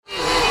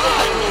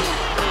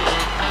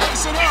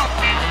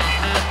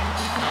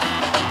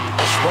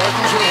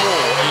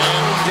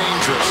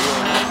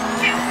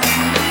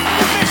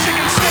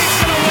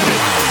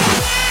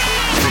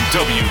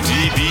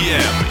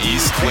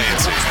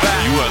Clancy.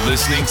 You are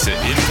listening to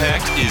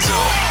Impact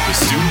Izzo, the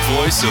student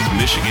voice of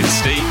Michigan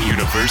State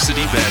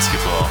University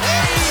basketball.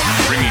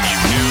 Bringing you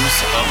news,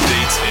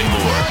 updates, and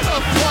more.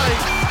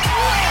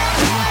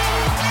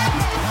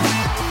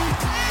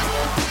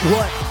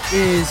 What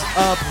is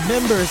up,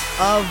 members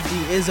of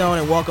the Izzone,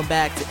 and welcome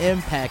back to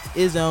Impact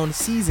Izzone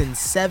Season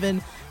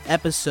 7,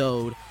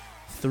 Episode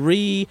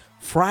 3,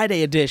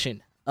 Friday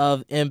edition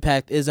of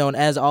Impact Izzone.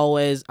 As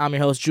always, I'm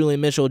your host,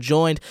 Julian Mitchell,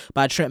 joined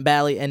by Trent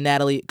Bally and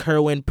Natalie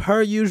Kerwin.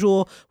 Per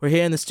usual, we're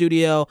here in the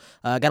studio.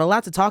 Got a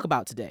lot to talk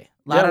about today.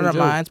 A lot on our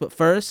minds, but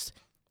first,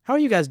 how are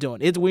you guys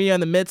doing? We are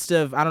in the midst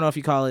of, I don't know if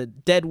you call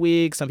it Dead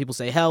Week, some people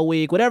say Hell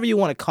Week, whatever you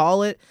want to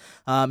call it.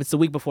 It's the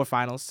week before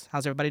finals.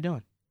 How's everybody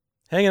doing?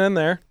 Hanging in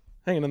there.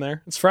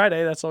 It's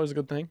Friday. That's always a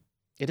good thing.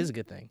 It is a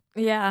good thing.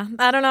 Yeah.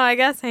 I don't know. I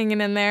guess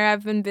hanging in there.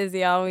 I've been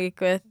busy all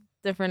week with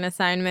different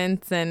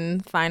assignments,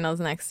 and finals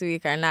next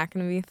week are not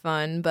going to be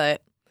fun.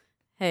 But,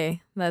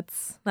 hey,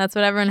 that's what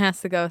everyone has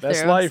to go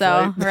That's through. life,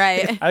 so,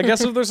 right? I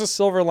guess if there's a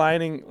silver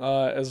lining,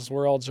 as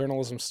we're all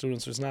journalism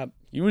students, there's not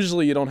 –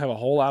 usually you don't have a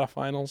whole lot of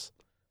finals.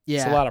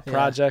 Yeah. It's a lot of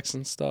projects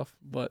and stuff.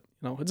 But,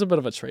 it's a bit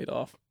of a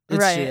trade-off.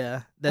 Right.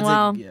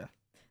 Yeah.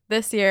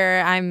 This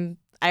year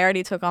I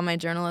already took all my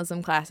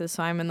journalism classes,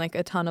 so I'm in like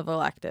a ton of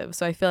electives.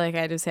 So I feel like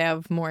I just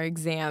have more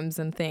exams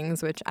and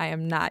things, which I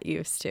am not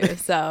used to.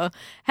 So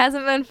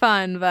hasn't been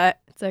fun, but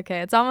it's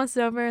okay. It's almost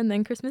over, and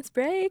then Christmas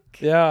break.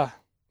 Yeah,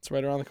 it's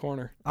right around the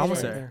corner.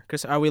 Almost right there.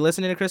 Chris, are we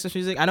listening to Christmas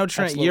music? I know,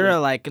 Trent, Absolutely. you're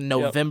like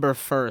November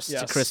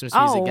 1st Christmas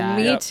music guy.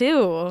 Me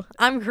too.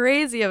 I'm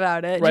crazy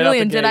about it. Right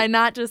Julian, out the did gate. I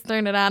not just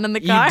turn it on in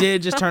the car? You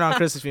did just turn on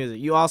Christmas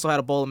music. You also had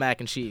a bowl of mac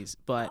and cheese,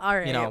 but All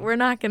right, we're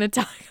not going to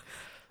talk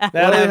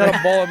Natalie had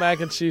a bowl of mac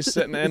and cheese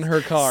sitting in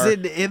her car.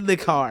 Sitting in the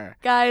car.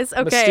 Guys,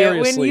 okay, when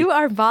Mysteriously. you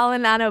are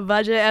balling on a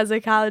budget as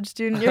a college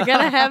student, you're going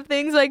to have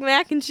things like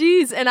mac and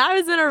cheese. And I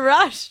was in a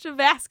rush to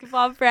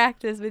basketball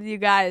practice with you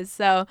guys,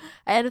 so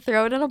I had to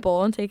throw it in a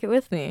bowl and take it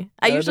with me.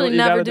 I usually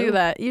never do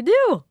that. You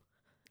do.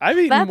 I've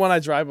eaten when I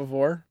drive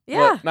before.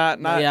 Yeah. But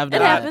not Yeah, It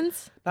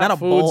happens. Not a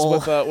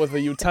foods bowl. with a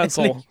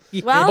utensil.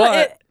 Well,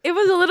 But- it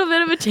was a little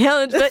bit of a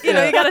challenge, but, you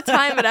got to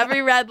time it.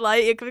 Every red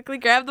light, you quickly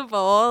grab the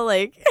bowl,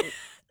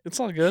 It's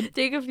all good.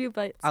 take a few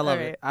bites. I love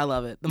All it. right. I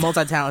love it. The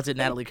multi-talented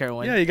Natalie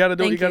Kerwin. Yeah, you got to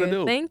do what you got to Thank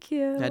do. Thank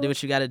you. Gotta do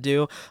what you gotta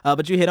do.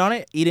 But you hit on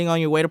it. Eating on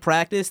your way to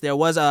practice. There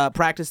was a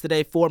practice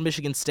today for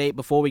Michigan State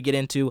before we get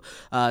into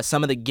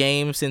some of the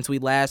games since we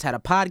last had a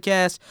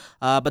podcast.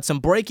 But some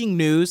breaking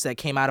news that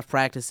came out of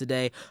practice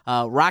today.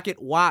 Rocket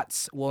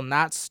Watts will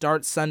not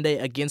start Sunday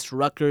against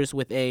Rutgers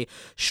with a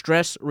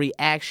stress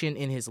reaction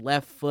in his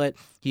left foot.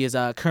 He is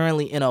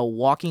currently in a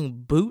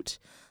walking boot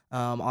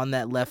on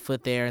that left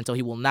foot there, and so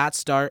he will not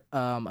start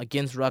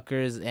against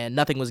Rutgers, and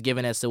nothing was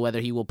given as to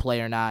whether he will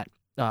play or not.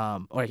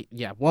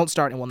 Won't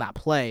start and will not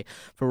play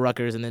for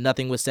Rutgers, and then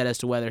nothing was said as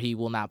to whether he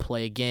will not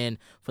play again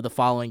for the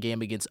following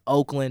game against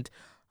Oakland.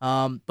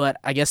 But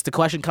I guess the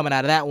question coming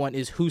out of that one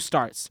is who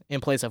starts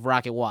in place of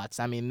Rocket Watts?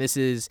 I mean,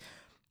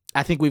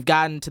 I think we've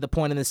gotten to the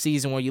point in the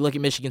season where you look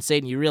at Michigan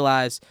State and you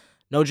realize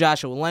no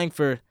Joshua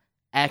Langford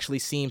actually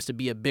seems to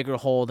be a bigger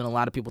hole than a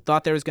lot of people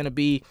thought there was going to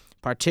be,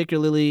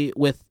 particularly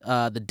with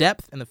the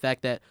depth and the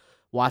fact that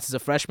Watts is a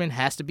freshman,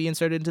 has to be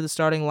inserted into the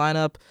starting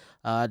lineup.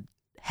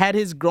 Had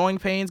his growing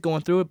pains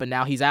going through it, but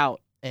now he's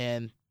out,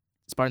 and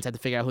Spartans had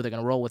to figure out who they're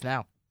going to roll with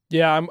now.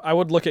 Yeah, I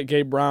would look at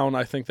Gabe Brown.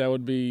 I think that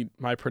would be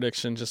my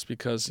prediction just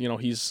because,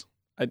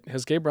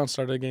 has Gabe Brown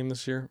started a game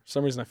this year? For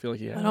some reason I feel like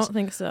he has. I don't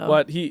think so.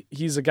 But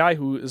he's a guy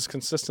who is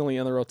consistently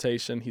in the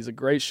rotation. He's a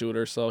great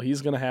shooter, so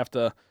he's going to have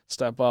to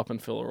step up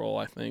and fill a role,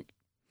 I think.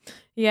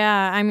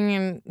 Yeah, I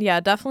mean,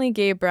 definitely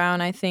Gabe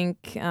Brown. I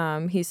think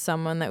he's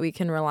someone that we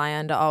can rely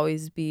on to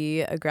always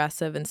be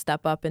aggressive and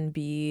step up and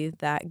be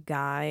that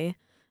guy.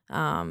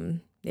 I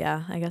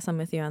guess I'm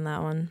with you on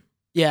that one.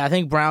 Yeah, I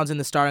think Brown's in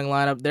the starting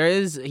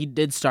lineup. He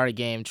did start a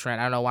game, Trent.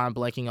 I don't know why I'm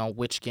blanking on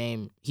which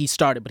game he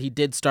started, but he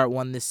did start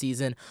one this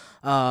season.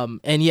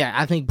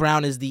 I think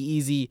Brown is the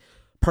easy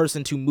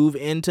person to move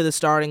into the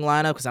starting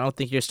lineup because I don't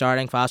think you're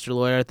starting Foster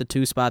Loyer at the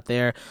 2 spot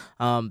there.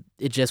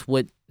 It just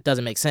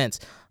doesn't make sense.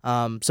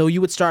 So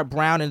you would start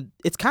Brown, and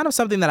it's kind of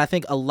something that I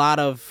think a lot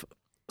of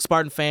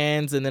Spartan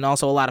fans and then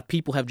also a lot of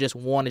people have just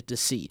wanted to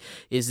see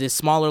is this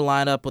smaller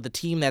lineup with a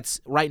team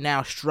that's right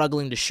now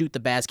struggling to shoot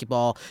the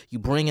basketball. You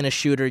bring in a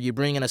shooter, you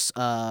bring in a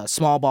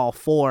small ball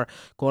 4,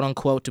 quote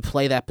unquote, to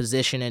play that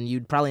position, and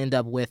you'd probably end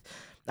up with,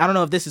 I don't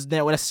know if this is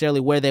necessarily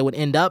where they would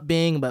end up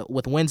being, but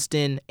with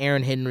Winston,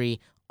 Aaron Henry,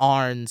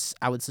 Arns,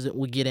 I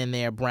would get in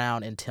there,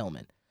 Brown and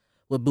Tillman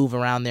would move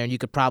around there, and you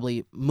could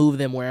probably move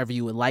them wherever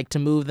you would like to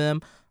move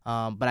them.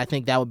 But I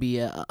think that would be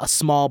a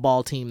small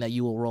ball team that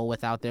you will roll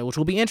with out there, which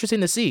will be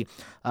interesting to see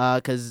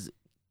because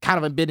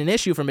kind of been an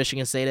issue for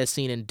Michigan State as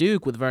seen in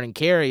Duke with Vernon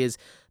Carey is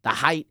the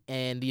height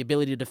and the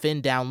ability to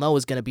defend down low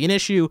is going to be an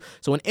issue.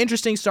 So an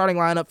interesting starting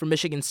lineup for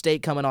Michigan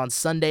State coming on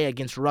Sunday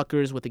against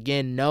Rutgers with,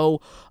 again, no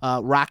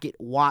Rocket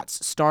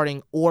Watts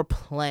starting or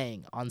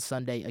playing on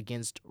Sunday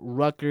against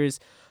Rutgers.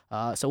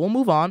 So we'll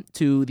move on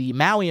to the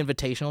Maui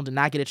Invitational. Did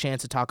not get a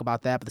chance to talk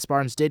about that, but the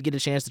Spartans did get a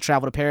chance to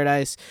travel to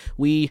Paradise.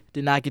 We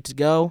did not get to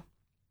go.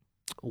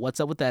 What's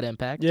up with that,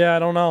 Impact? Yeah, I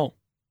don't know.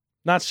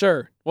 Not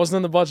sure. Wasn't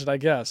in the budget, I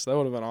guess. That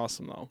would have been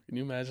awesome, though. Can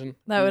you imagine?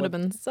 That would have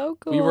been so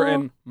cool. We were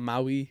in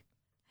Maui.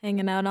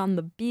 Hanging out on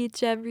the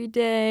beach every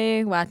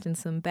day, watching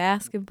some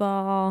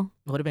basketball.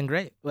 It would have been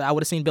great. I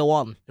would have seen Bill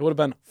Walton. It would have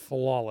been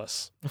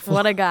flawless.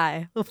 What a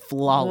guy.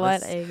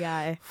 Flawless. What a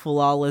guy.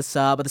 Flawless.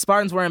 But the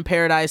Spartans were in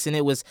Paradise, and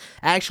it was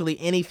actually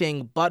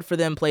anything but for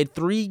them. Played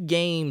 3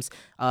 games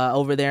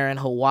over there in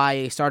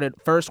Hawaii. Started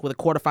first with a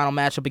quarterfinal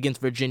matchup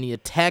against Virginia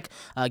Tech,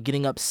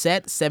 getting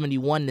upset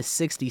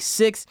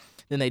 71-66.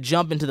 Then they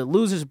jump into the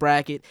losers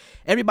bracket.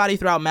 Everybody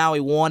throughout Maui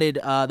wanted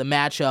the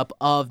matchup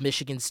of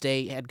Michigan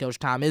State head coach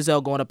Tom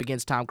Izzo going up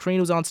against Tom Crean,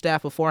 who was on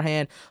staff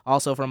beforehand,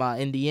 also from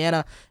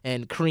Indiana,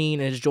 and Crean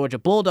and his Georgia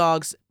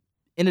Bulldogs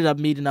ended up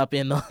meeting up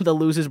in the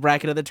losers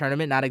bracket of the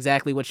tournament. Not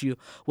exactly what you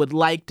would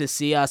like to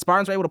see.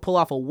 Spartans were able to pull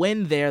off a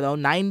win there, though,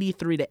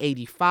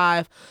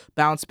 93-85,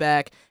 bounce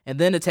back, and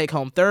then to take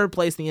home third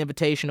place in the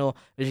Invitational,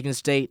 Michigan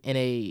State in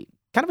a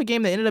kind of a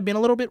game that ended up being a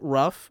little bit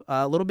rough,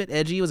 a little bit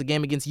edgy. It was a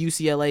game against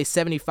UCLA,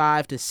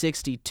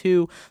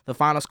 75-62, the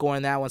final score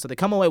in that one. So they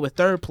come away with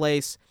third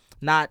place.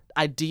 Not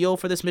ideal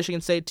for this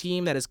Michigan State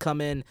team that has come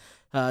in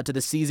to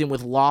the season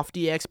with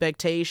lofty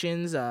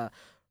expectations. Probably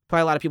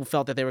a lot of people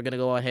felt that they were going to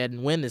go ahead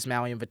and win this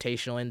Maui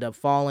Invitational, end up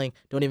falling.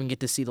 Don't even get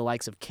to see the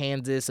likes of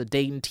Kansas, a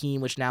Dayton team,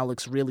 which now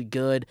looks really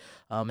good,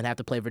 and have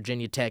to play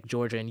Virginia Tech,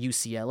 Georgia, and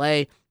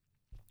UCLA.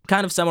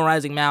 Kind of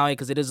summarizing Maui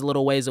because it is a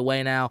little ways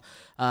away now.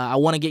 I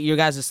want to get your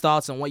guys'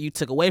 thoughts on what you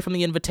took away from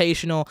the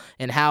Invitational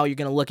and how you're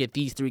going to look at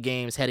these 3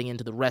 games heading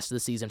into the rest of the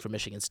season for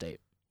Michigan State.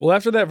 Well,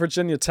 after that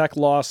Virginia Tech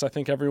loss, I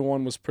think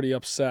everyone was pretty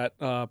upset.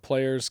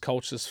 Players,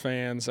 coaches,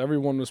 fans,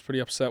 everyone was pretty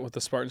upset with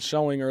the Spartans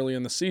showing early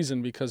in the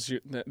season because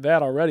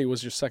that already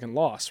was your second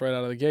loss right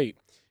out of the gate.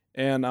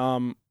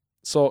 And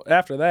so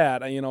after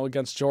that,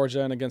 against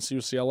Georgia and against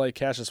UCLA,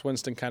 Cassius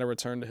Winston kind of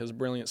returned to his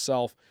brilliant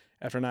self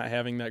after not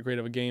having that great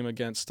of a game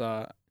against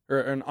or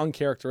an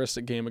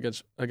uncharacteristic game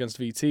against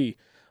VT.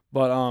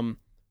 But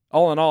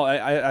all in all,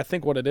 I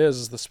think what it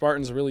is the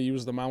Spartans really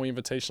used the Maui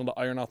Invitational to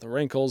iron out the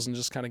wrinkles and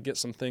just kind of get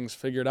some things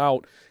figured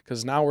out,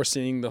 because now we're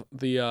seeing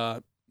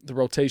the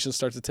rotation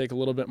start to take a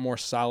little bit more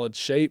solid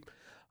shape.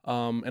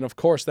 And of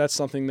course, that's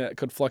something that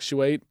could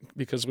fluctuate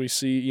because we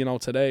see,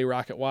 today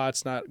Rocket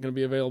Watts not going to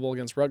be available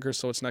against Rutgers,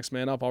 so it's next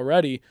man up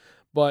already.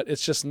 But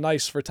it's just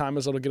nice for Tom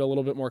Izzo to get a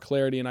little bit more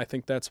clarity, and I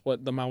think that's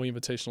what the Maui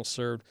Invitational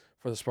served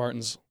for the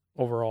Spartans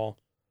overall.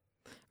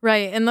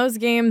 Right, and those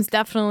games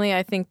definitely,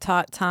 I think,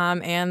 taught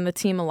Tom and the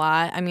team a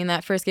lot. I mean,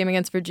 that first game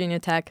against Virginia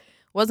Tech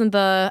wasn't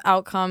the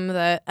outcome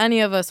that any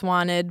of us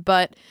wanted,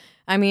 but,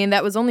 I mean,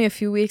 that was only a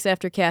few weeks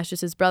after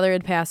Cassius' brother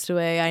had passed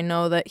away. I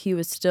know that he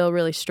was still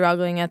really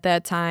struggling at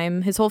that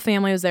time. His whole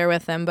family was there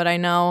with him, but I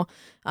know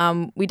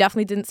we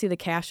definitely didn't see the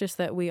Cassius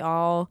that we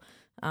all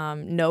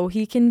know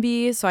he can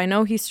be. So I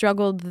know he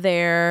struggled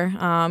there.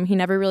 He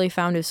never really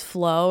found his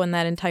flow in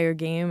that entire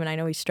game, and I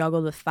know he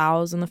struggled with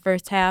fouls in the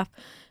first half.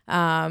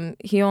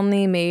 He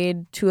only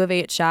made 2 of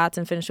 8 shots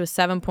and finished with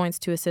 7 points,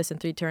 2 assists, and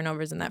 3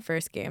 turnovers in that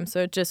first game. So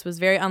it just was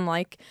very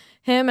unlike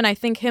him, and I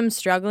think him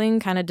struggling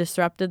kind of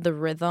disrupted the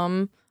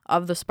rhythm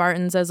of the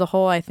Spartans as a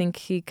whole. I think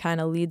he kind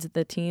of leads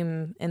the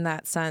team in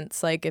that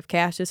sense. Like, if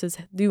Cassius is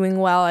doing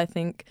well, I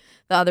think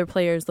the other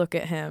players look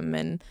at him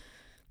and,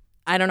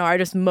 I don't know, are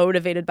just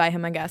motivated by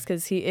him, I guess,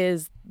 because he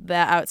is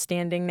that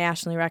outstanding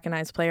nationally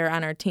recognized player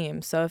on our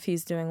team. So if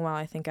he's doing well,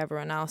 I think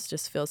everyone else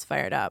just feels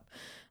fired up.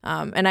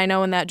 And I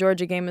know in that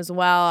Georgia game as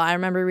well, I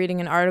remember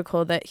reading an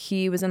article that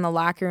he was in the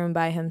locker room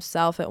by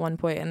himself at one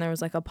point, and there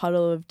was like a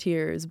puddle of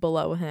tears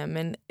below him.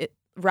 And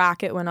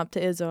Rocket went up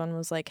to Izzo and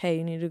was like, hey,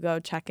 you need to go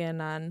check in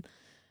on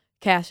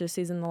Cassius.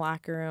 He's in the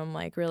locker room,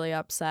 like really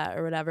upset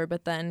or whatever.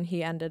 But then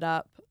he ended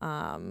up,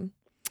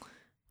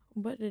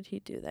 what did he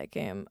do that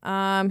game?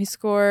 He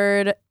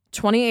scored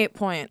 28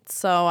 points.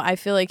 So I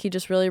feel like he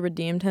just really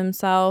redeemed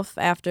himself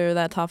after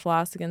that tough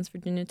loss against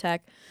Virginia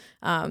Tech.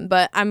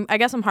 But I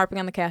guess I'm harping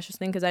on the Cassius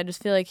thing because I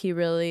just feel like he's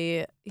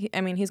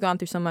gone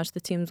through so much.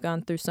 The team's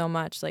gone through so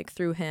much, like,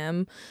 through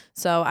him.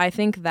 So I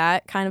think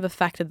that kind of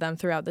affected them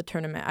throughout the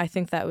tournament. I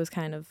think that was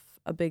kind of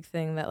a big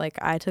thing that, like,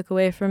 I took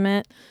away from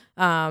it.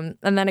 And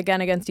then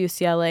again against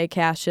UCLA,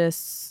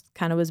 Cassius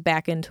kind of was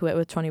back into it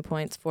with 20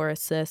 points, 4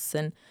 assists,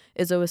 and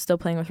Izzo was still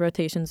playing with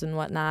rotations and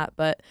whatnot.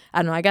 But I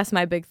don't know. I guess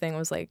my big thing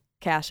was, like,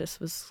 Cassius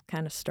was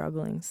kind of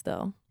struggling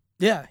still.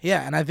 Yeah,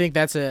 and I think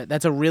that's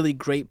a really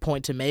great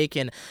point to make,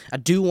 and I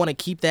do want to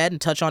keep that and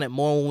touch on it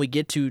more when we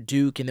get to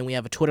Duke, and then we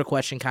have a Twitter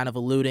question kind of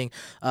alluding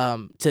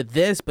to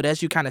this. But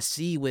as you kind of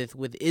see with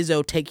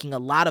Izzo taking a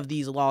lot of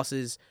these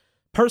losses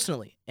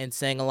personally and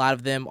saying a lot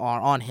of them are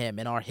on him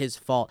and are his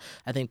fault,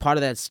 I think part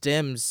of that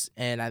stems,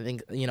 and I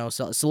think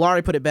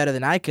Solari put it better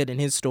than I could in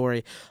his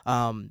story,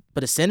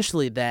 but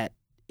essentially that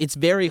it's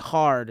very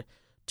hard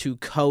to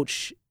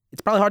coach.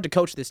 It's probably hard to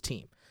coach this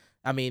team.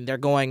 I mean, they're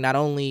going not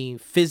only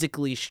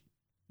physically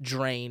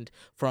drained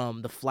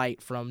from the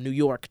flight from New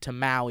York to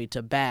Maui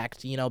to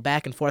back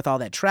and forth, all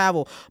that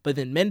travel, but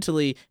then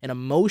mentally and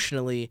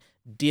emotionally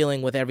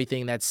dealing with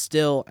everything that's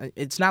still,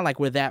 it's not like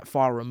we're that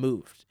far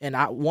removed. And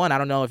I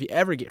don't know if you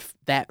ever get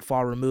that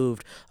far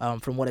removed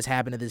from what has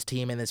happened to this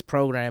team and this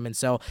program. And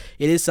so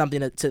it is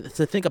something to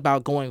think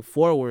about going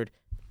forward.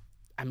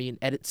 I mean,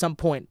 at some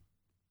point,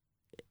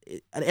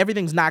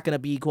 everything's not going to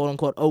be quote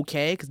unquote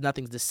okay because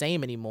nothing's the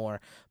same anymore.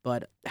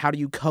 But how do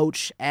you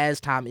coach as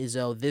Tom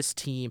Izzo this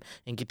team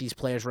and get these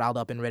players riled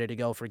up and ready to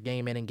go for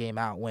game in and game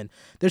out when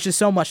there's just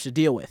so much to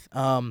deal with?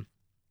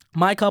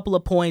 My couple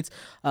of points,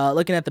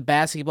 looking at the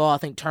basketball, I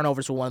think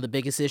turnovers were one of the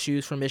biggest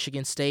issues for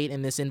Michigan State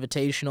in this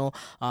invitational.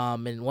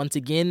 And once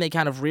again, they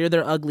kind of rear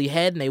their ugly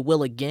head, and they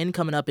will again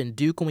coming up in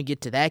Duke when we get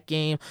to that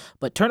game.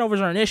 But turnovers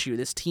are an issue.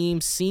 This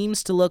team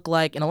seems to look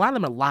like, and a lot of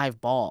them are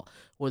live ball,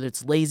 whether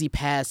it's lazy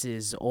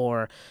passes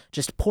or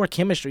just poor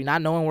chemistry,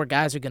 not knowing where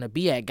guys are going to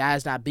be at,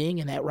 guys not being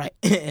in that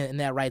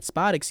right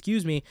spot,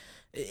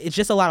 It's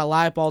just a lot of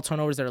live ball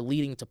turnovers that are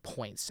leading to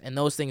points, and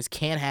those things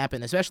can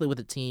happen, especially with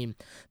a team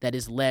that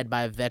is led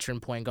by a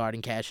veteran point guard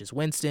in Cassius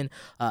Winston.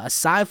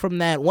 Aside from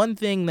that, one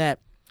thing that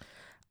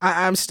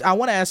I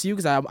want to ask you,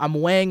 because I'm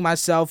weighing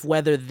myself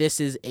whether this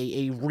is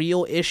a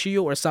real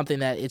issue or something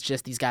that it's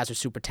just these guys are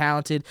super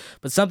talented,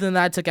 but something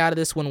that I took out of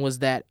this one was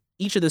that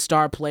each of the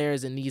star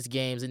players in these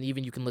games, and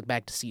even you can look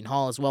back to Seton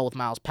Hall as well with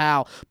Miles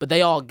Powell, but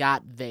they all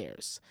got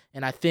theirs.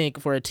 And I think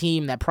for a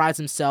team that prides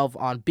himself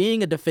on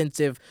being a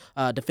defensive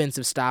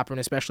stopper, and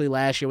especially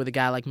last year with a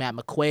guy like Matt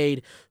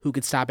McQuaid who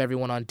could stop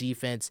everyone on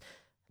defense,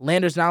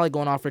 Landers Nolley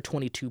going off for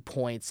 22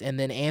 points, and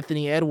then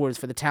Anthony Edwards,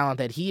 for the talent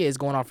that he is,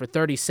 going off for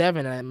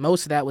 37, and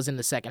most of that was in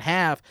the second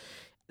half.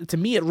 To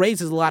me, it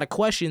raises a lot of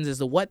questions as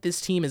to what this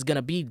team is going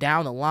to be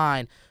down the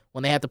line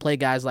when they have to play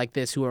guys like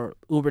this who are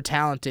uber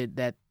talented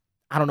that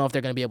I don't know if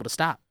they're going to be able to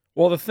stop.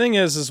 Well, the thing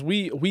is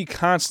we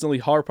constantly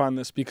harp on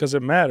this because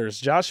it matters.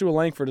 Joshua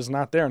Langford is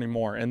not there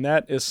anymore, and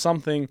that is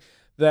something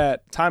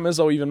that Tom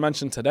Izzo even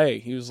mentioned today.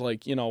 He was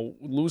like,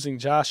 losing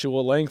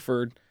Joshua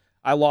Langford,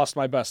 I lost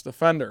my best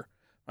defender,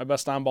 my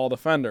best on-ball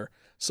defender.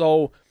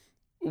 So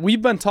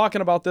we've been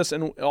talking about this,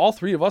 and all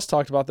three of us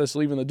talked about this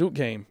leaving the Duke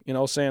game,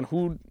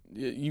 saying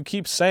you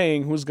keep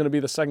saying who's going to be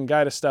the second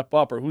guy to step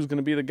up or who's going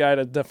to be the guy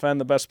to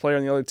defend the best player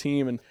on the other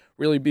team and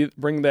really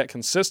bring that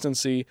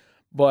consistency,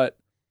 but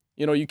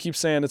you keep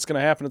saying it's going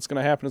to happen, it's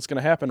going to happen, it's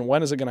going to happen.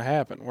 When is it going to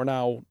happen? We're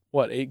now,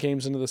 8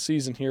 games into the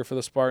season here for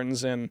the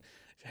Spartans and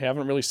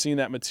haven't really seen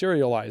that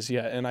materialize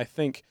yet. And I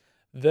think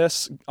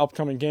this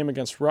upcoming game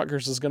against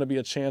Rutgers is going to be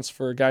a chance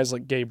for guys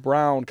like Gabe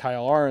Brown,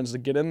 Kyle Ahrens to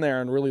get in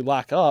there and really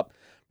lock up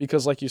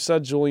because, like you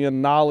said,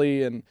 Julian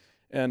Nolley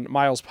and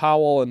Miles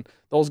Powell and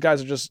those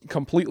guys are just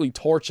completely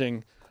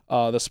torching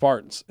the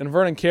Spartans. And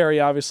Vernon Carey,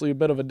 obviously, a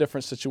bit of a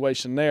different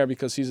situation there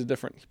because he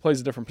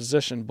plays a different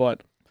position,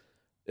 but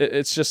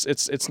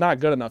it's not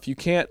good enough. You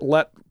can't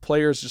let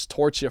players just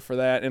torch you for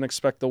that and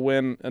expect to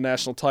win a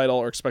national title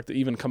or expect to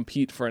even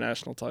compete for a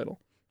national title.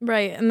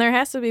 Right, and there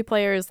has to be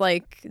players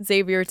like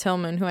Xavier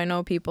Tillman, who I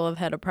know people have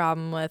had a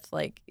problem with.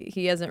 Like,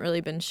 he hasn't really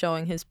been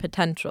showing his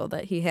potential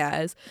that he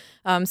has.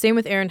 Same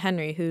with Aaron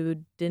Henry, who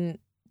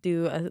didn't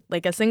do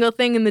a single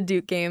thing in the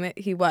Duke game.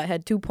 He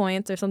had 2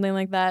 points or something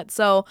like that.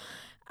 So,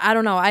 I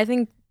don't know. I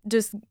think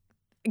just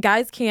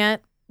guys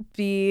can't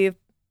be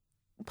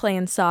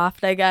playing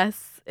soft, I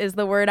guess, is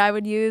the word I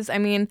would use. I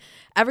mean,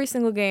 every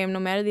single game,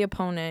 no matter the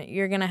opponent,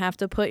 you're going to have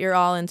to put your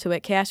all into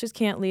it. Cassius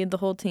can't lead the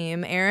whole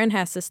team. Aaron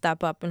has to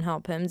step up and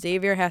help him.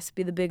 Xavier has to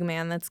be the big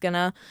man that's going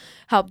to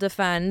help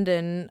defend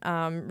and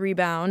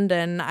rebound.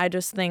 And I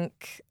just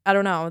think, I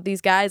don't know,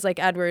 these guys like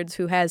Edwards,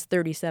 who has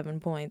 37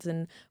 points,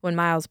 and when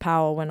Miles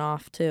Powell went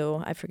off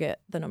too, I forget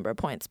the number of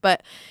points.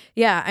 But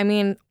yeah, I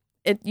mean,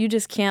 you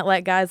just can't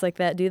let guys like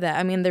that do that.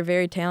 I mean, they're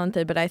very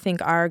talented, but I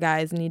think our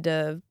guys need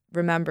to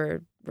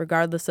remember,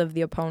 regardless of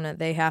the opponent,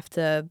 they have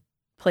to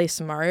play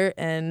smart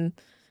and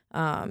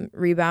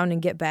rebound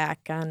and get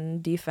back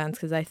on defense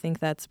because I think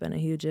that's been a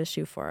huge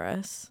issue for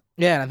us.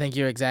 Yeah, and I think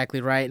you're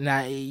exactly right.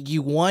 Now,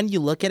 you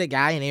look at a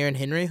guy in Aaron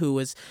Henry who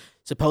is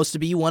supposed to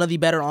be one of the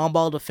better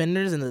on-ball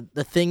defenders, and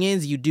the thing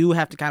is, you do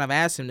have to kind of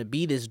ask him to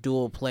be this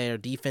dual player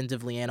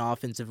defensively and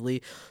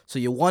offensively. So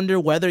you wonder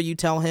whether you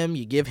tell him,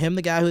 you give him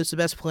the guy who's the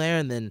best player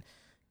and then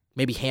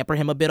maybe hamper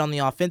him a bit on the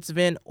offensive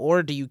end,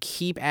 or do you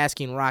keep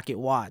asking Rocket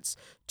Watts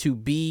to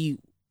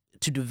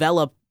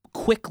develop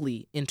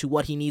quickly into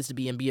what he needs to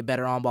be and be a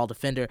better on-ball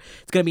defender?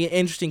 It's going to be an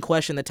interesting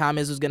question that Tom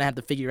Izzo is going to have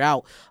to figure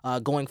out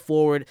going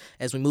forward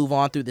as we move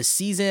on through the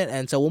season.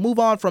 And so we'll move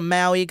on from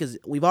Maui because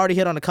we've already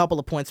hit on a couple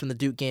of points from the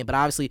Duke game, but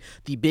obviously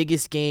the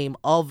biggest game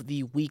of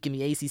the week in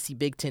the ACC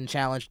Big Ten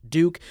Challenge,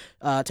 Duke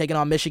taking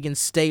on Michigan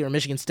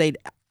State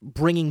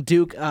bringing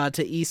Duke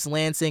to East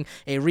Lansing,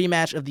 a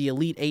rematch of the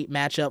Elite Eight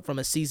matchup from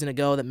a season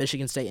ago that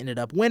Michigan State ended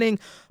up winning.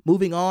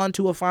 Moving on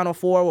to a Final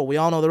Four, well, we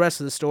all know the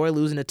rest of the story,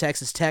 losing to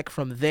Texas Tech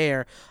from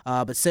there,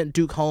 but sent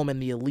Duke home in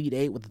the Elite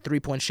Eight with a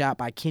 3-point shot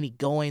by Kenny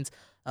Goins.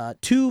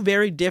 Two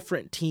very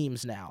different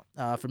teams now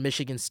for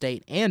Michigan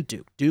State and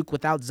Duke. Duke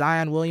without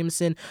Zion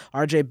Williamson,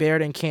 R.J.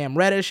 Barrett, and Cam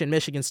Reddish, and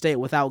Michigan State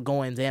without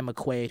Goins and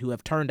McQuaid, who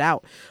have turned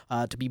out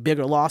to be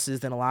bigger losses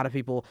than a lot of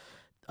people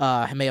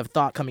may have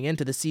thought coming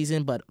into the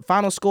season. But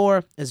final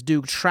score as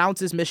Duke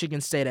trounces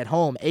Michigan State at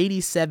home,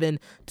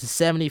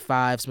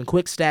 87-75. Some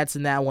quick stats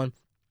in that one.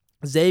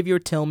 Xavier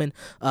Tillman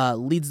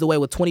leads the way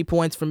with 20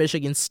 points for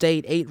Michigan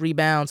State, 8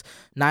 rebounds,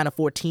 9 of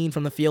 14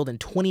 from the field in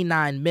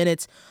 29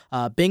 minutes.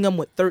 Bingham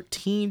with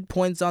 13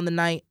 points on the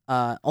night,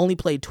 only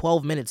played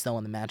 12 minutes, though,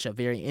 in the matchup.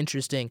 Very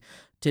interesting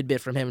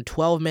tidbit from him.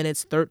 12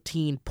 minutes,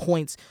 13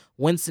 points.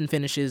 Winston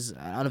finishes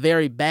on a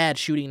very bad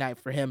shooting night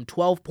for him.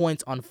 12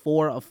 points on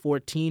 4 of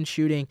 14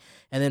 shooting.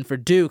 And then for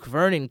Duke,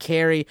 Vernon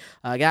Carey,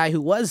 a guy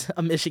who was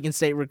a Michigan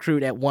State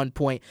recruit at one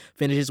point,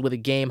 finishes with a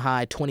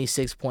game-high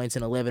 26 points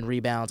and 11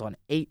 rebounds on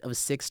 8 of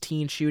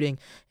 16 shooting.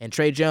 And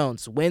Trey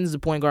Jones wins the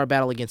point guard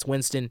battle against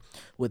Winston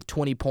with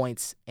 20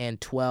 points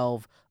and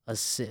 12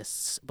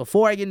 assists.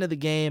 Before I get into the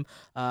game,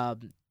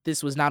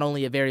 this was not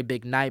only a very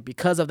big night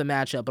because of the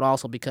matchup, but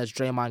also because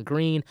Draymond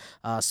Green,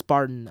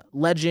 Spartan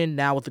legend,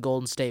 now with the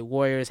Golden State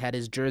Warriors, had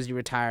his jersey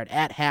retired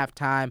at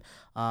halftime.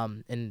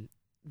 And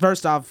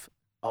first off,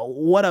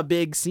 what a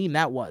big scene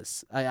that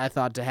was. I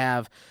thought to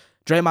have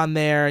Draymond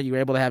there. You were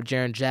able to have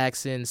Jaren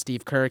Jackson,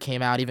 Steve Kerr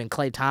came out, even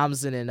Klay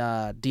Thompson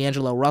and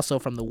D'Angelo Russell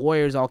from the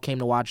Warriors all came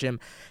to watch him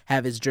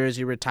have his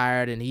jersey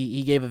retired, and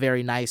he gave a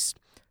very nice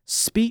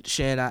speech.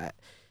 And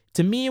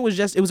to me, it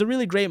was a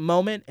really great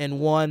moment,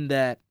 and one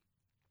that,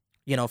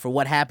 for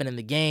what happened in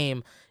the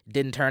game, it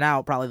didn't turn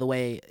out probably the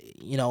way,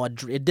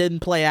 it didn't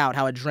play out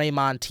how a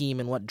Draymond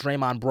team and what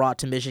Draymond brought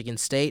to Michigan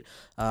State.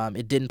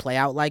 It didn't play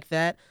out like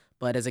that.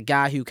 But as a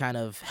guy who kind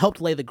of helped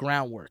lay the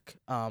groundwork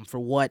for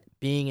what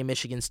being a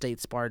Michigan State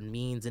Spartan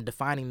means and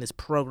defining this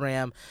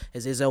program,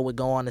 as Izzo would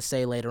go on to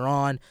say later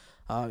on,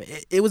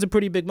 it was a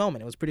pretty big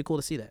moment. It was pretty cool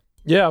to see that.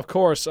 Yeah, of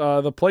course.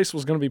 The place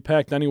was going to be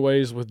packed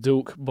anyways with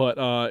Duke, but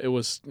it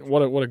was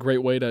what a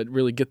great way to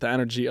really get the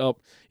energy up,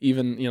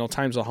 even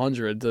times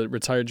 100. The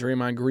retired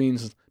Draymond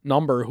Green's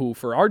number, who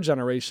for our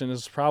generation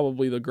is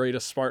probably the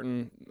greatest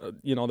Spartan,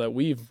 that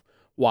we've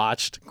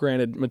watched.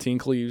 Granted, Mateen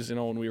Cleaves,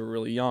 when we were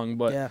really young,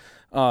 but yeah.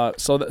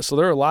 So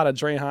there are a lot of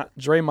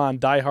Draymond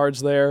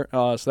diehards there.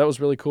 So that was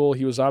really cool.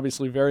 He was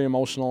obviously very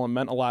emotional and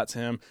meant a lot to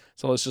him.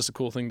 So it's just a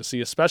cool thing to see,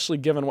 especially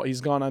given what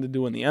he's gone on to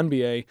do in the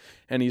NBA.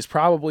 And he's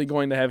probably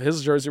going to have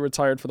his jersey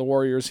retired for the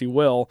Warriors. He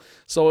will.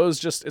 So it was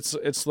just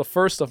it's the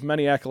first of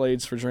many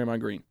accolades for Draymond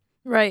Green.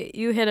 Right.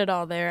 You hit it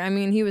all there. I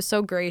mean, he was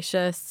so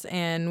gracious.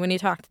 And when he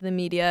talked to the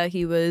media,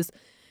 he was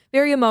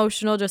very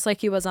emotional, just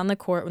like he was on the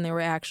court when they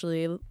were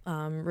actually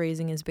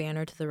raising his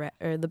banner to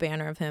the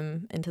banner of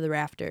him into the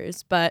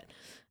rafters. But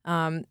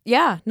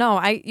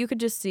you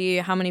could just see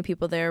how many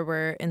people there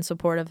were in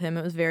support of him.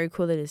 It was very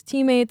cool that his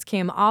teammates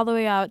came all the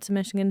way out to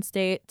Michigan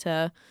State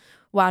to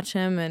watch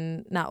him,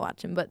 and not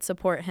watch him, but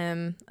support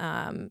him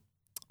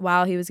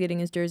while he was getting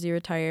his jersey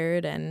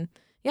retired. And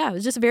yeah, it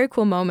was just a very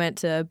cool moment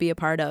to be a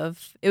part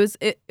of. It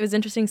was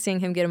interesting seeing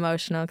him get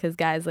emotional, because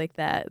guys like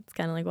that, it's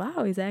kind of like,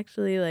 wow, he's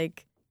actually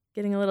like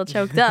getting a little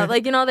choked up.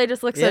 Like, they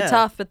just look so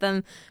tough, but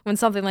then when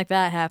something like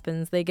that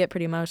happens, they get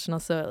pretty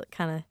emotional, so it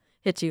kind of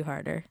hits you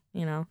harder, I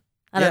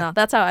don't know.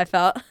 That's how I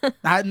felt.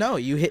 I know.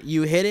 You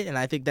hit it, and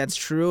I think that's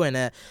true. And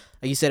like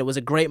you said, it was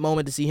a great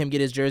moment to see him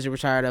get his jersey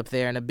retired up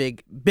there, and a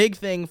big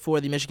thing for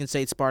the Michigan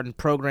State Spartan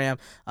program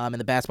and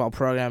the basketball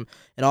program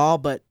and all.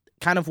 But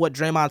kind of what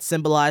Draymond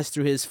symbolized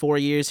through his 4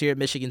 years here at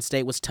Michigan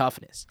State was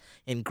toughness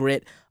and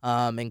grit.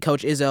 And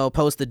Coach Izzo,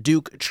 post the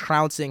Duke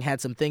trouncing,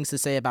 had some things to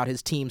say about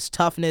his team's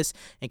toughness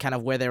and kind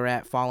of where they're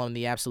at following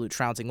the absolute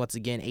trouncing. Once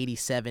again,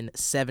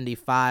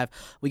 87-75.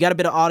 We got a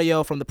bit of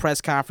audio from the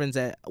press conference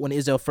when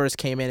Izzo first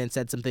came in and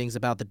said some things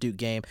about the Duke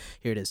game.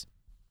 Here it is.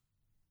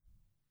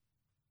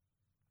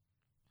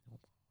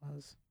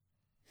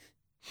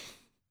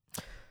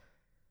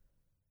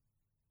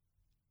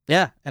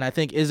 Yeah, and I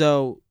think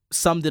Izzo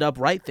summed it up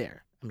right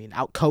there. I mean,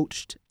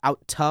 out-coached,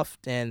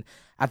 out-toughed, and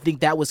I think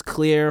that was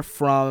clear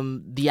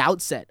from the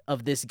outset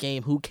of this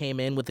game, who came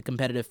in with the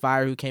competitive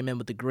fire, who came in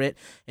with the grit,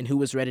 and who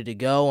was ready to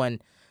go.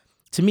 And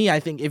to me, I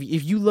think if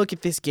you look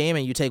at this game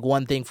and you take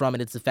one thing from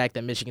it, it's the fact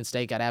that Michigan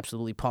State got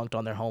absolutely punked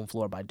on their home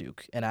floor by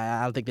Duke. And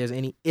I don't think there's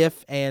any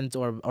if, ands,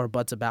 or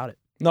buts about it.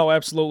 No,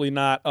 absolutely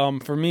not.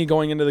 For me,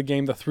 going into the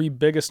game, the three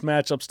biggest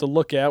matchups to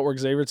look at were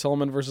Xavier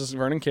Tillman versus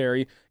Vernon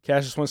Carey,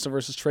 Cassius Winston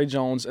versus Trey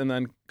Jones, and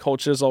then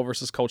Coach Izzo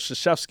versus Coach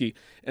Krzyzewski.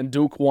 And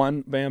Duke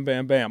won, bam,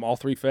 bam, bam, all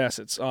three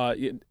facets.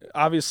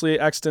 Obviously,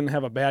 X didn't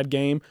have a bad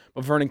game,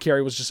 but Vernon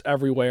Carey was just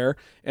everywhere.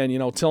 And,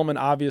 Tillman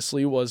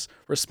obviously was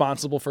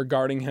responsible for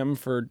guarding him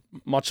for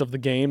much of the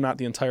game, not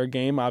the entire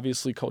game.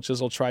 Obviously, Coach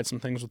Izzo tried some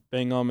things with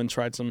Bingham and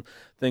tried some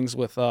things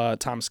with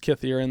Thomas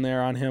Kithier in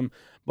there on him.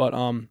 But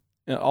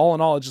all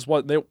in all, it just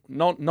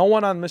no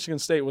one on Michigan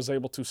State was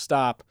able to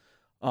stop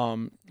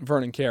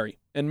Vernon Carey.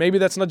 And maybe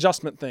that's an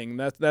adjustment thing.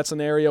 That's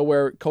an area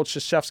where Coach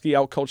Krzyzewski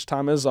outcoached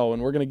Tom Izzo,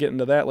 and we're going to get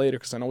into that later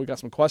because I know we got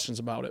some questions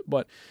about it.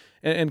 But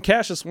and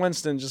Cassius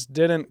Winston just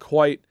didn't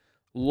quite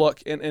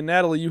look, and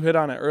Natalie, you hit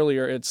on it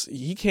earlier.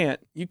 You can't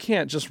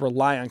just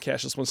rely on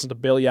Cassius Winston to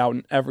bail you out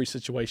in every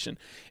situation.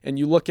 And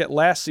you look at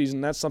last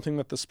season, that's something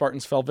that the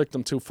Spartans fell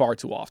victim to far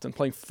too often,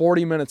 playing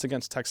 40 minutes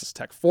against Texas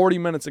Tech, 40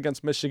 minutes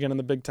against Michigan in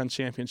the Big Ten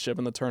championship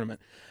in the tournament.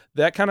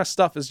 That kind of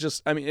stuff is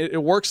just, I mean,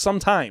 it works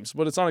sometimes,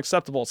 but it's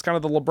unacceptable. It's kind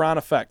of the LeBron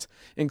effect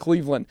in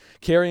Cleveland,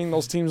 carrying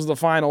those teams to the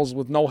finals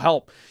with no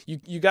help.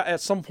 You got,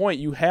 at some point,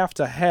 you have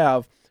to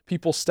have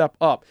people step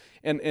up.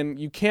 And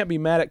you can't be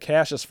mad at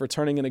Cassius for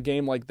turning in a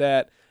game like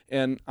that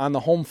and on the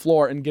home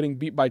floor and getting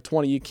beat by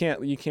 20. You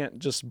can't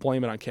just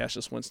blame it on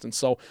Cassius Winston.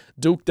 So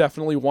Duke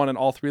definitely won in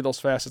all three of those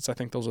facets. I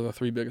think those are the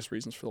three biggest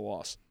reasons for the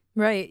loss.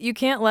 Right. You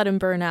can't let him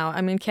burn out.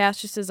 I mean,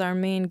 Cassius is our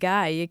main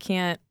guy. You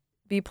can't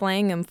be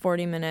playing him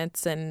 40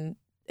 minutes and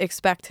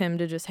expect him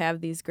to just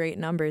have these great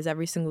numbers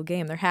every single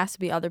game. There has to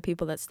be other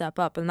people that step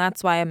up, and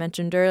that's why I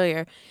mentioned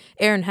earlier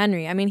Aaron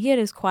Henry. I mean, he had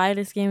his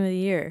quietest game of the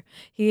year.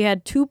 He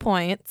had 2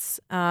 points.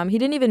 He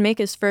didn't even make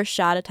his first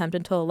shot attempt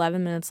until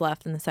 11 minutes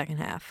left in the second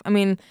half. I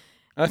mean,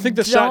 I think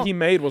the shot he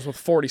made was with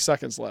 40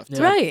 seconds left.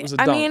 Yeah. Right. It was a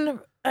dunk. I mean,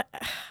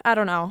 I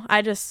don't know.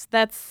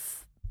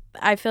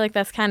 I feel like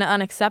that's kind of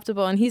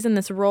unacceptable, and he's in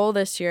this role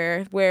this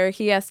year where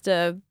he has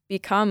to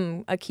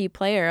become a key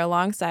player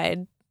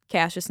alongside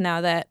Cassius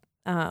now that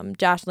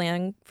Josh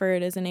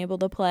Langford isn't able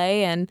to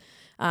play, and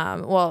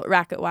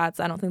Rocket Watts,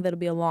 I don't think that'll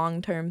be a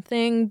long-term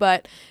thing,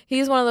 but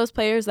he's one of those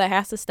players that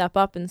has to step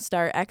up and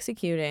start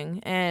executing.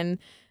 And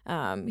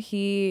Cassius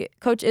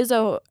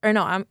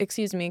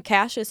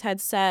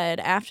had said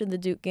after the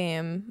Duke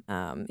game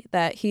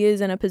that he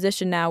is in a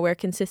position now where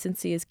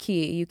consistency is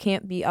key. You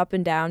can't be up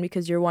and down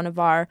because you're one of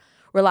our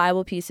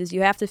reliable pieces.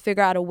 You have to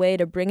figure out a way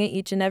to bring it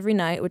each and every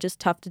night, which is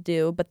tough to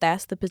do, but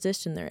that's the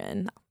position they're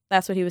in.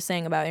 That's what he was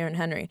saying about Aaron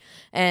Henry.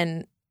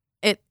 And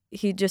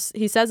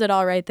he says it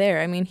all right there.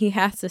 I mean, he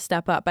has to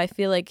step up. I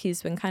feel like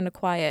he's been kind of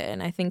quiet,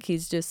 and I think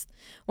he's just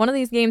one of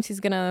these games he's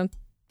going to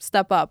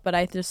step up, but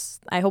I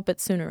hope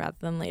it's sooner rather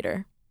than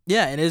later.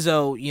 Yeah, and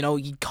Izzo,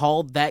 he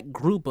called that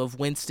group of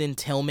Winston,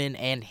 Tillman,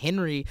 and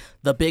Henry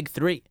the big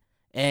three.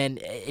 And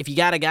if you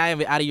got a guy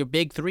out of your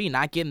big three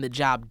not getting the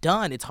job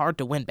done, it's hard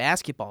to win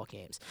basketball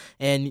games.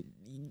 And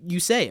you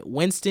say it,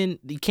 Winston,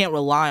 you can't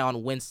rely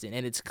on Winston.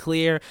 And it's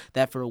clear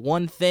that for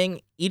one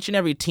thing, each and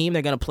every team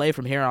they're going to play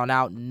from here on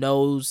out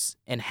knows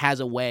and has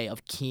a way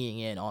of keying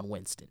in on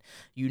Winston.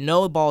 You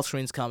know the ball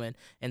screen's coming.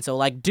 And so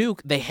like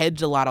Duke, they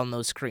hedged a lot on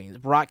those screens,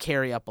 brought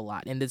Carey up a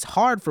lot. And it's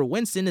hard for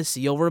Winston to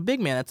see over a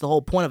big man. That's the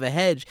whole point of a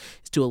hedge,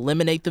 is to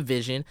eliminate the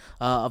vision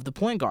of the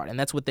point guard. And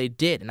that's what they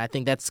did. And I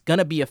think that's going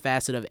to be a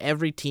facet of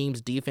every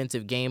team's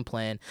defensive game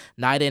plan,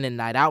 night in and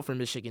night out for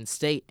Michigan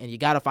State. And you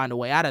got to find a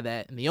way out of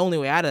that. And the only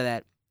way out of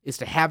that is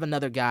to have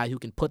another guy who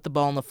can put the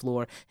ball on the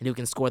floor and who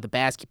can score the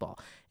basketball.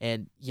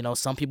 And,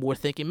 some people were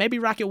thinking maybe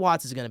Rocket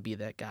Watts is going to be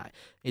that guy.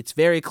 It's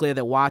very clear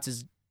that Watts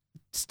is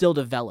still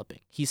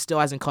developing. He still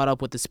hasn't caught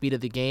up with the speed of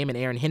the game, and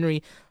Aaron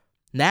Henry,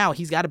 now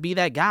he's got to be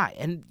that guy.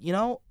 And,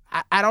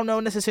 I don't know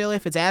necessarily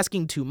if it's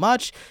asking too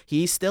much.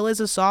 He still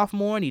is a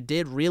sophomore, and he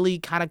did really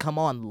kind of come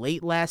on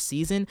late last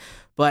season.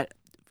 But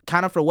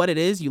kind of for what it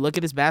is, you look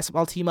at this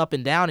basketball team up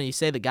and down, and you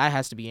say the guy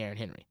has to be Aaron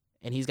Henry.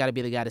 And he's got to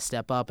be the guy to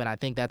step up, and I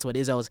think that's what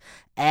Izzo's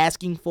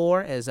asking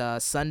for as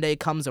Sunday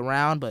comes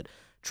around. But,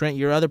 Trent,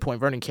 your other point,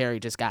 Vernon Carey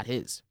just got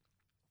his.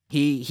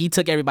 He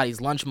took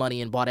everybody's lunch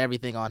money and bought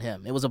everything on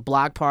him. It was a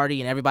block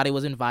party, and everybody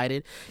was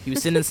invited. He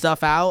was sending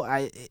stuff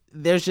out.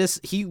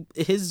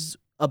 His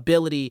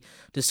ability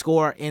to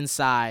score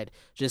inside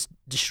just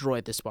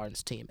destroyed the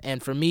Spartans team.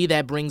 And for me,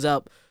 that brings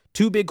up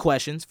two big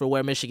questions for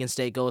where Michigan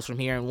State goes from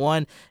here. And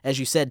one, as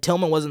you said,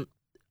 Tillman wasn't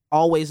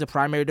always the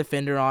primary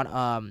defender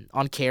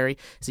on Carey,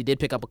 as he did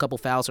pick up a couple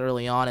fouls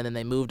early on, and then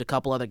they moved a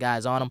couple other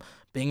guys on him.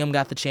 Bingham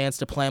got the chance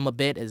to play him a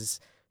bit, as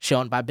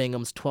shown by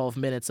Bingham's 12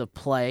 minutes of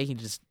play.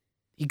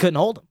 He couldn't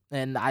hold him,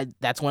 and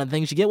that's one of the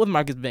things you get with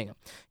Marcus Bingham.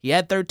 He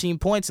had 13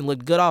 points and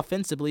looked good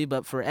offensively,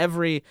 but for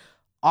every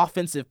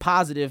offensive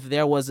positive,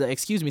 there was a,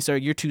 "Excuse me, sir,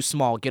 you're too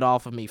small. Get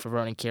off of me," for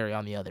Vernon Carey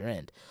on the other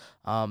end.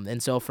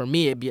 And so for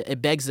me,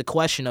 it begs the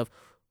question of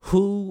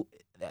who.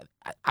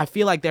 I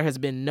feel like there has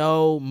been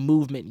no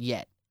movement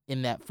yet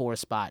in that 4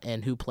 spot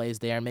and who plays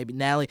there. Maybe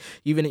Natalie,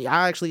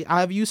 I'll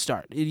have you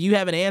start. You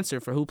have an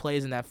answer for who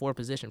plays in that 4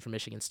 position for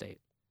Michigan State.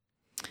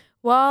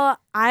 Well,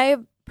 I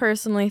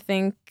personally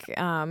think,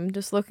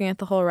 just looking at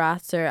the whole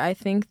roster, I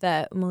think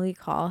that Malik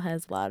Hall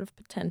has a lot of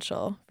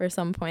potential for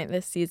some point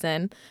this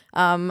season.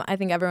 I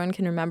think everyone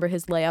can remember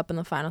his layup in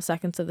the final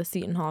seconds of the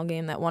Seton Hall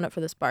game that won it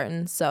for the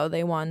Spartans. So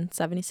they won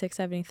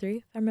 76-73,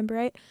 if I remember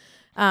right.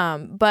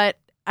 But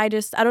I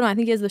don't know. I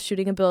think he has the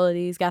shooting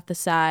ability. He's got the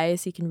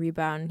size. He can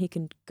rebound. He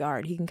can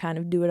guard. He can kind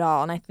of do it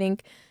all. And I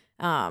think,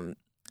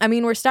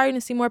 we're starting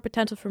to see more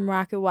potential from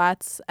Rocket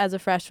Watts as a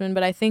freshman,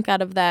 but I think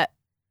out of that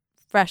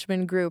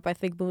freshman group, I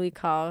think Malik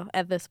Hall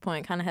at this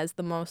point kind of has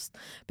the most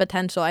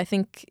potential. I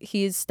think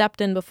he's stepped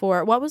in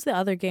before. What was the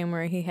other game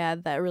where he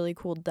had that really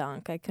cool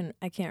dunk? I can't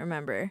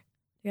remember.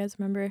 You guys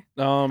remember?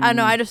 Um, I don't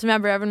know. I just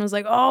remember everyone was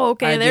like, "Oh,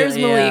 okay, I do, there's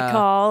Malik yeah.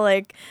 Hall."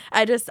 Like,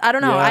 I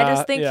don't know. I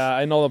just think Yeah,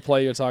 I know the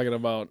play you're talking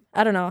about.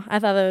 I don't know. I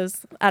thought that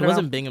was I It don't know.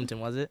 wasn't Binghamton,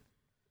 was it?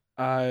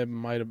 I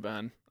might have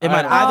been. It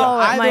might Oh, it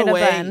either might have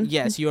way. been.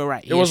 Yes, you were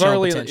right. It was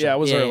early. Yeah, it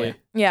was early. Yeah.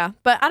 Yeah,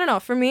 but I don't know.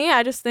 For me,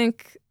 I just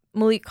think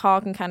Malik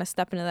Hall can kind of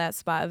step into that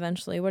spot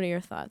eventually. What are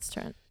your thoughts,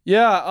 Trent?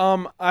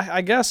 Yeah,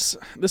 I guess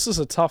this is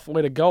a tough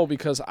way to go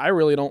because I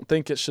really don't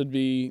think it should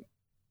be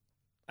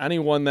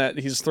anyone that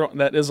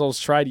that Izzo's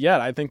tried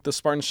yet. I think the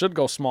Spartans should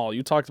go small.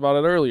 You talked about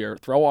it earlier.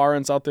 Throw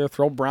Ahrens out there,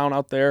 throw Brown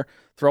out there,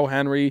 throw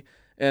Henry,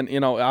 and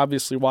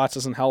obviously Watts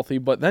isn't healthy,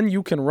 but then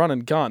you can run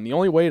and gun. The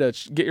only way to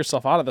get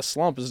yourself out of the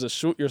slump is to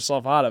shoot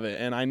yourself out of it.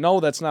 And I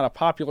know that's not a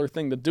popular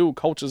thing to do.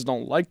 Coaches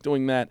don't like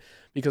doing that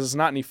because it's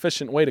not an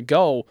efficient way to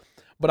go.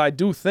 But I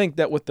do think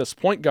that with this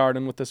point guard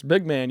and with this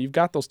big man, you've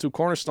got those two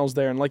cornerstones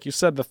there. And like you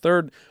said, the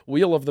third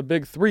wheel of the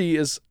big three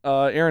is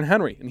Aaron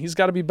Henry, and he's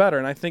got to be better.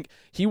 And I think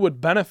he would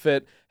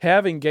benefit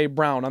having Gabe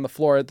Brown on the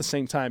floor at the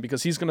same time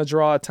because he's going to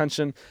draw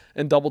attention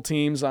and double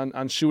teams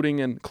on shooting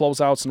and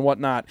closeouts and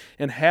whatnot.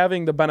 And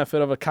having the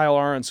benefit of a Kyle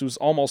Ahrens, who's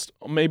almost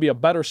maybe a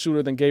better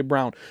shooter than Gabe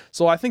Brown.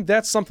 So I think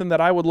that's something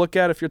that I would look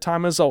at if you're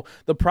Tom Izzo.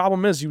 The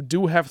problem is you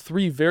do have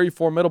three very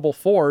formidable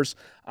fours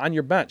on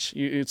your bench.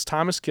 It's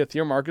Thomas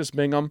Kithier, Marcus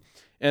Bingham,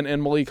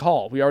 and Malik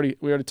Hall. We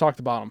already talked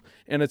about them.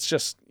 And it's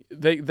just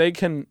they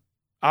can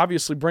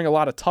obviously bring a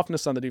lot of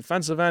toughness on the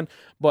defensive end,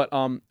 but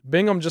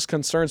Bingham just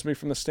concerns me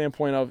from the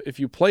standpoint of if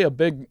you play a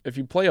big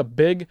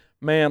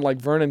man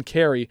like Vernon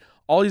Carey,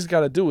 all he's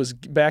got to do is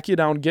back you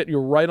down, get you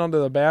right under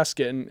the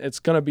basket, and it's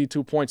going to be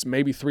 2 points,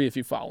 maybe 3 if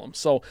you foul him.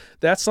 So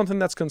that's something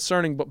that's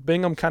concerning, but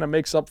Bingham kind of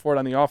makes up for it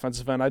on the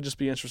offensive end. I'd just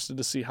be interested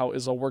to see how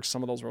Izzo works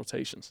some of those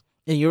rotations.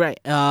 And you're right.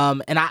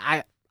 And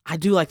I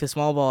do like the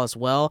small ball as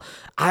well.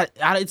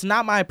 It's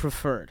not my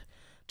preferred,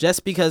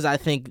 just because I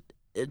think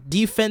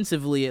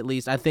defensively, at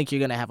least, I think you're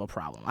going to have a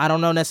problem. I don't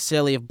know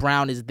necessarily if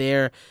Brown is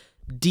there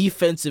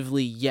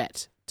defensively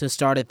yet to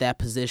start at that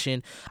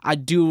position. I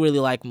do really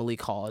like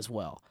Malik Hall as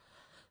well.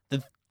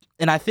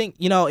 And I think,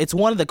 it's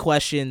one of the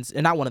questions,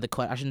 and not one of the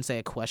questions, I shouldn't say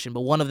a question,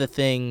 but one of the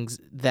things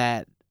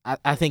that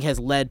I think has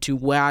led to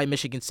why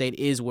Michigan State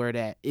is where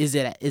it is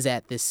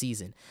at this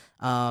season.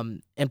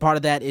 And part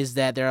of that is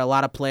that there are a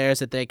lot of players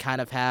that they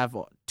kind of have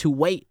to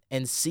wait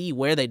and see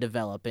where they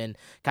develop and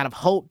kind of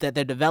hope that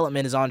their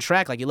development is on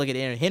track. Like you look at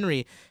Aaron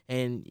Henry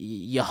and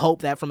you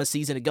hope that from a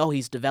season ago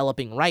he's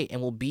developing right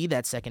and will be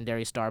that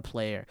secondary star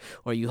player.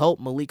 Or you hope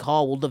Malik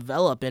Hall will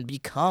develop and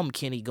become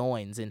Kenny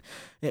Goins. And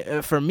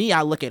for me,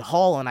 I look at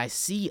Hall and I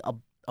see a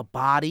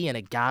body and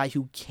a guy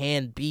who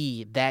can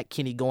be that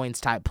Kenny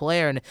Goins type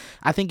player. And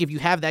I think if you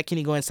have that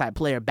Kenny Goins type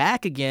player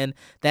back again,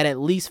 that at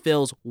least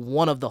fills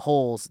one of the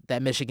holes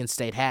that Michigan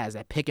State has,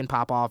 that pick and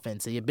pop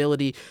offense, the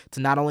ability to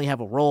not only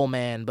have a roll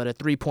man, but a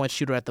 3-point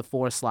shooter at the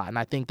 4 slot. And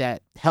I think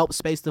that helps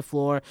space the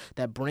floor,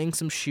 that brings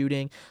some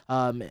shooting.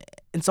 And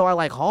so I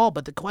like Hall,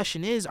 but the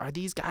question is, are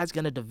these guys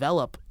going to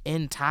develop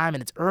in time?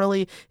 And it's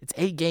early. It's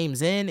 8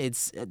 games in.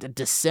 It's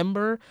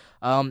December.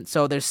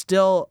 So there's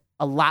still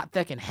a lot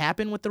that can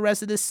happen with the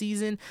rest of this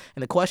season,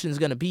 and the question is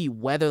going to be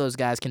whether those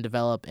guys can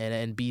develop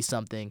and be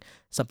something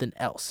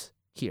else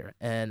here.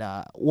 And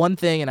one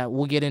thing, and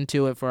we'll get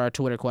into it for our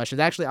Twitter questions.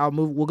 Actually,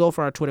 we'll go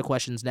for our Twitter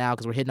questions now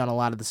because we're hitting on a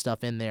lot of the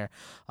stuff in there.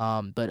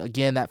 But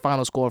again, that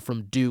final score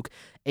from Duke,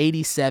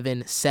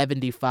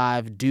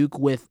 87-75. Duke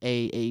with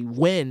a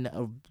win,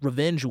 a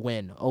revenge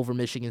win over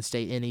Michigan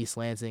State in East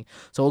Lansing.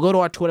 So we'll go to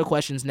our Twitter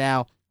questions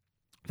now.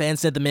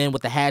 Fans sent them in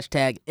with the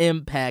hashtag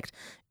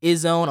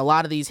ImpactIzzone. A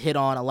lot of these hit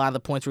on a lot of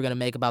the points we're going to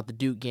make about the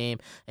Duke game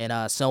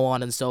and so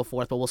on and so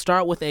forth. But we'll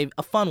start with a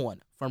fun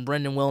one from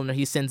Brendan Wilner.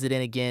 He sends it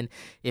in again.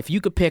 If you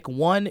could pick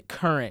one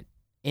current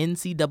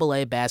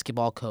NCAA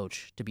basketball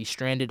coach to be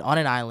stranded on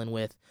an island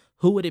with,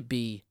 who would it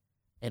be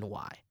and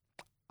why?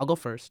 I'll go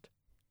first.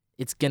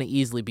 It's going to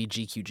easily be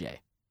GQJ.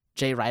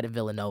 Jay Wright at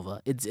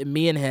Villanova. It's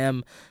me and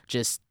him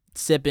just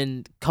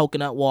sipping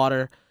coconut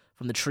water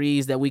from the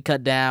trees that we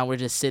cut down. We're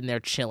just sitting there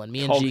chilling.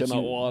 Me and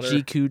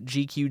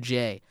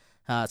GQJ.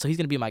 So he's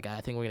going to be my guy.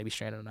 I think we're going to be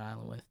stranded on an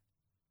island with.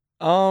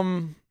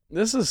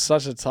 This is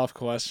such a tough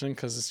question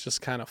because it's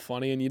just kind of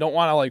funny, and you don't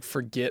want to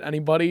forget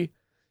anybody.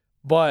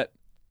 But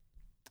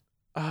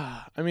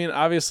I mean,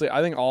 obviously,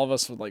 I think all of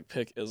us would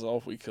pick Izzo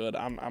if we could.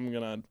 I'm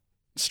gonna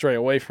stray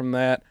away from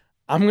that.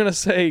 I'm gonna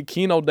say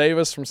Keno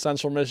Davis from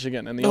Central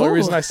Michigan, and the only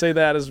reason I say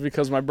that is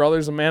because my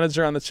brother's a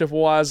manager on the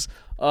Chippewas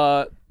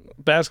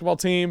basketball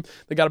team.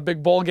 They got a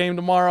big bowl game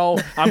tomorrow.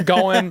 I'm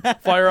going.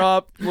 Fire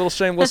up. Little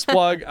shameless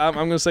plug. I'm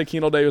going to say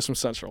Keno Davis from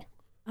Central.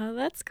 Oh,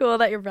 that's cool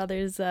that your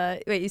brother's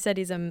wait, you said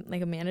he's a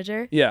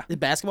manager? Yeah. Is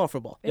basketball or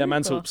football? Yeah,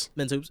 men's cool. hoops.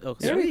 Men's hoops. Oh,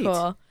 Very sweet.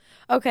 cool.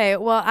 Okay,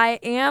 well, I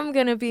am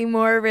going to be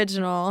more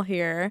original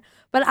here,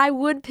 but I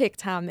would pick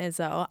Tom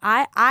Izzo.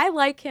 I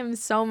like him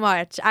so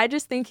much. I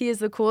just think he is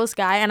the coolest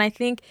guy, and I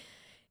think,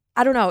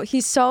 I don't know,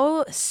 he's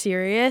so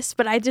serious,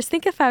 but I just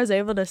think if I was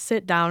able to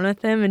sit down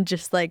with him and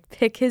just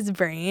pick his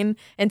brain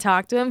and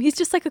talk to him, he's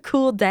just a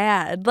cool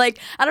dad.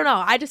 I don't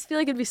know, I just feel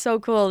like it'd be so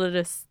cool to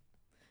just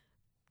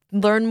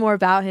learn more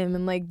about him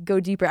and like go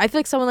deeper. I feel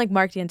like someone like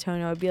Mark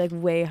D'Antonio would be like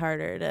way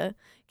harder to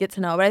get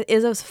to know. But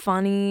Izzo's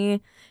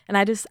funny, and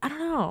I don't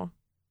know.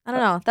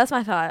 That's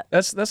my thought.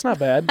 That's not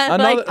bad. I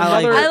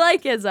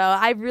like Izzo.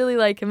 I really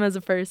like him as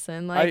a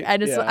person. Like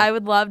I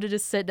would love to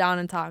just sit down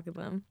and talk with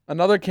him.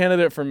 Another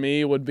candidate for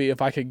me would be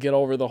if I could get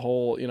over the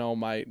whole,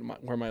 my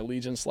where my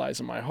allegiance lies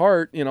in my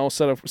heart,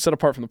 set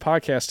apart from the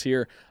podcast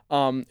here.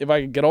 If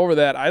I could get over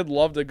that, I'd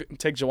love to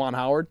take Juwan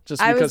Howard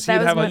just because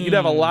you'd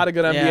have a lot of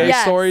good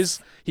NBA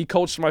stories. He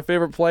coached my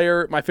favorite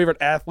player, my favorite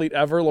athlete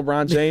ever,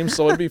 LeBron James.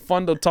 So it'd be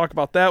fun to talk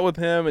about that with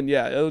him, and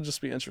it would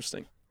just be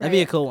interesting. That'd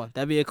be a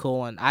cool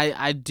one.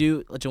 I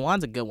do.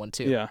 Juwan's a good one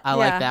too. Yeah. I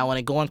like that one.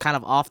 And going kind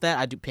of off that,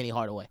 I do Penny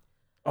Hardaway.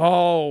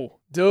 Oh,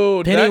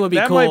 dude, Penny would be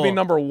cool. That might be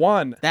number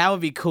one. That would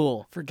be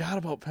cool. Forgot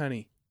about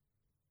Penny.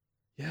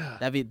 Yeah,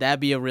 that'd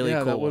be a really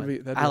cool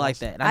one. I like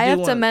that. And I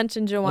have to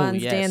mention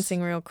Juwan's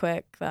dancing real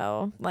quick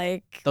though.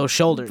 Like those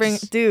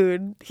shoulders,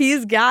 dude,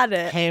 he's got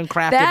it.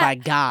 Handcrafted by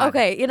God.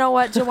 Okay, you know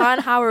what? Juwan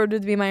Howard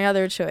would be my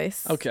other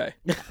choice. Okay,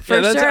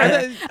 for sure.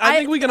 I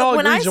think we can all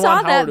agree. When I Juwan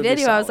saw Howard that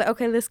video, I was like,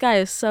 okay, this guy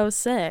is so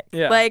sick.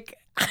 Yeah, like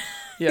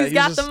he's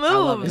got just, the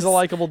moves. He's a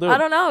likable dude. I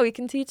don't know. He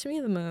can teach me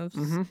the moves.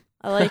 Mm-hmm.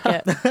 I like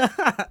it.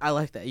 I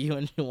like that. You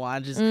and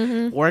Juwan just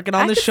working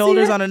on the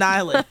shoulders on an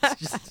island.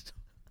 Just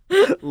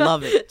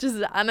love it.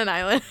 Just on an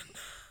island.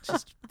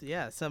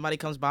 Somebody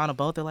comes by on a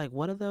boat. They're like,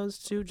 "What are those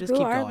two? Just Who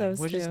keep are going. Those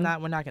We're two? just not.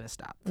 We're not gonna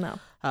stop."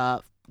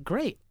 No.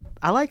 Great.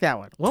 I like that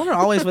one. Well, we're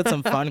always with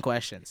some fun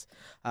questions.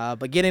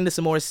 But getting to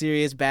some more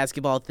serious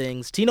basketball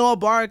things. Tino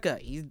Abarca,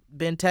 he's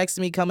been texting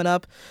me coming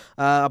up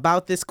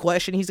about this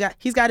question. He's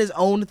got his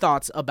own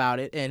thoughts about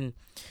it, and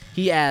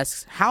he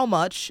asks how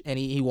much, and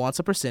he wants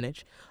a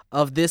percentage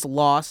of this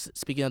loss.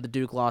 Speaking of the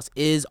Duke loss,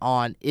 is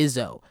on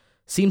Izzo.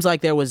 Seems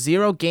like there was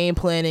zero game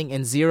planning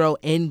and zero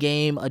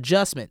in-game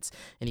adjustments.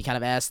 And he kind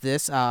of asked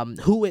this,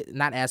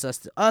 not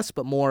asked us,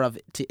 but more of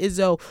to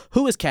Izzo,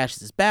 who is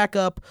Cassius's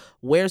backup?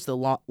 Where's the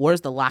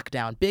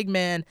lockdown big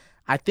man?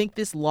 I think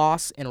this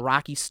loss and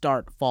rocky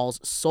start falls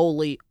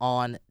solely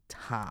on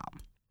Tom.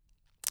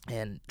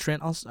 And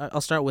Trent,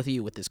 I'll start with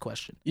you with this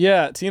question.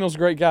 Yeah, Tino's a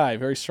great guy,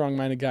 very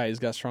strong-minded guy. He's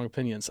got strong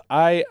opinions.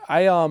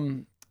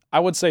 I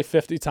would say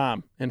 50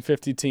 Tom and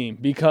 50 team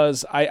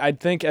because I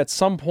think at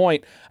some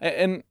point,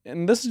 and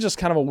this is just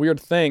kind of a weird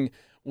thing,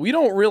 we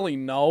don't really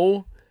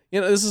know.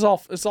 It's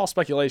all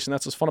speculation.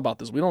 That's what's fun about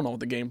this. We don't know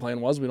what the game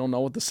plan was. We don't know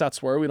what the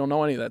sets were. We don't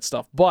know any of that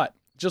stuff. But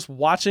just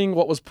watching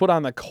what was put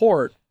on the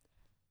court,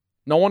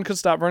 no one could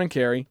stop Vernon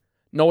Carey.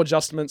 No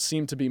adjustments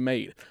seemed to be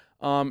made.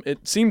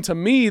 It seemed to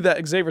me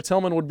that Xavier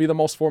Tillman would be the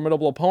most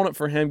formidable opponent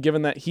for him,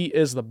 given that he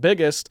is the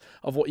biggest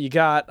of what you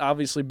got.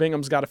 Obviously,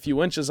 Bingham's got a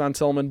few inches on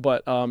Tillman,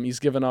 but he's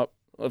given up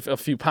a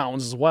few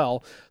pounds as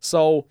well.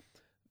 So,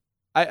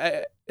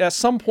 I at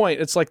some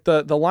point, it's like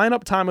the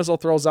lineup Tom Izzo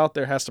throws out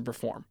there has to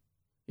perform,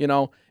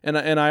 And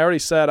I already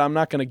said I'm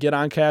not going to get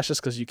on Cassius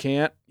because you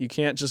can't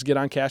just get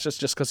on Cassius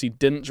just because he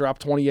didn't drop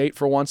 28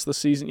 for once this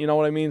season. You know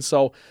what I mean?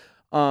 So.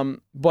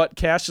 But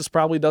Cassius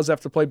probably does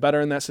have to play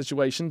better in that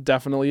situation,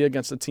 definitely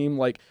against a team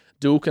like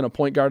Duke and a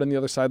point guard on the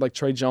other side like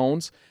Trey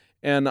Jones.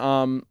 And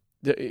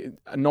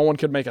no one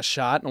could make a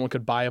shot. No one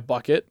could buy a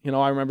bucket.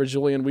 I remember,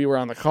 Julian, we were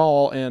on the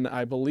call, and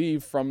I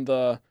believe from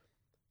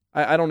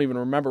I don't even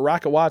remember,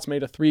 Rocket Watts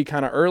made a three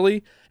kind of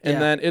early,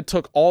 and then it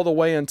took all the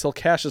way until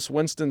Cassius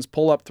Winston's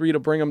pull-up three to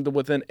bring him to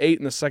within 8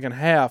 in the second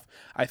half.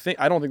 I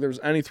don't think there was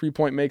any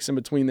three-point makes in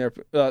between there.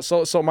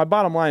 So my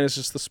bottom line is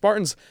just the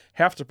Spartans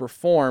have to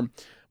perform.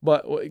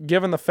 But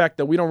given the fact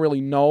that we don't really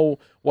know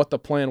what the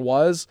plan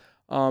was,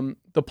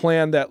 the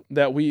plan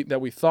that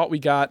we thought we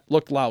got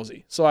looked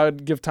lousy. So I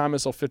would give Tom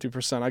Izzo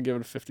 50%. I'd give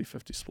it a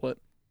 50-50 split.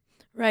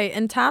 Right,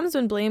 and Tom's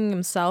been blaming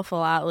himself a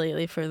lot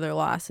lately for their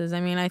losses.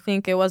 I mean, I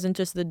think it wasn't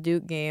just the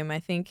Duke game. I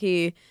think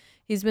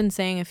he's been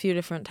saying a few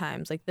different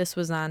times, like, this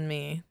was on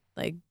me.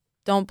 Like,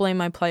 don't blame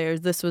my players.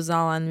 This was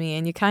all on me.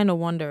 And you kind of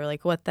wonder,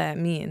 like, what that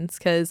means.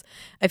 Because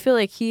I feel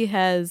like he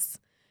has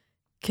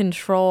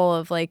control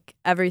of like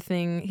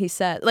everything he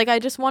said. Like, I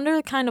just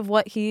wonder kind of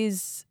what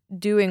he's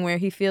doing where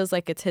he feels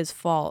like it's his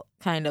fault,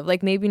 kind of.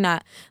 Like, maybe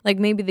not, like,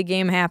 maybe the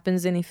game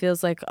happens and he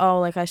feels like,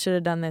 oh, like, I should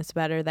have done this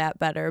better, that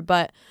better.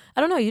 But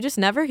I don't know, you just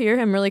never hear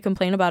him really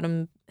complain about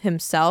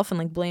himself and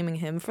like blaming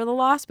him for the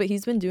loss, but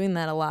he's been doing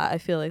that a lot, I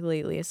feel like,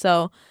 lately.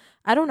 So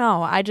I don't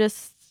know.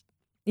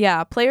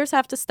 Players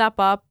have to step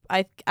up.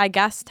 I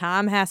guess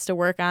Tom has to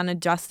work on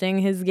adjusting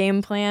his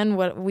game plan.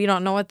 We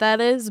don't know what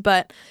that is,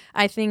 but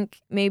I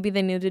think maybe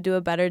they need to do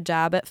a better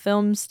job at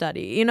film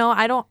study.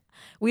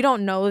 We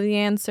don't know the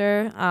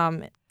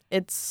answer.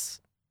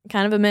 It's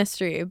kind of a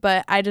mystery,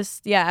 but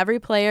every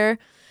player,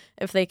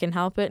 if they can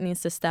help it,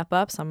 needs to step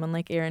up. Someone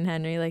like Aaron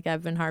Henry, like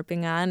I've been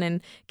harping on,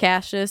 and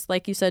Cassius,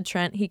 like you said,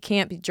 Trent, he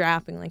can't be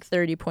dropping like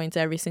 30 points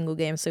every single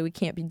game, so we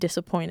can't be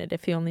disappointed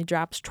if he only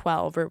drops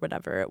 12 or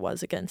whatever it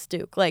was against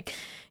Duke.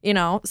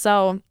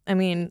 So, I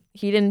mean,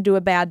 he didn't do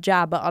a bad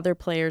job, but other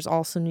players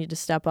also need to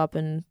step up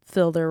and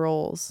fill their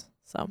roles.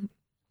 So.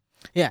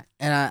 Yeah,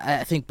 and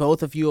I think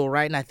both of you are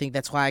right, and I think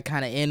that's why I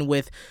kind of end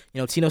with,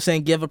 Tino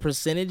saying give a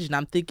percentage, and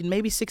I'm thinking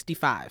maybe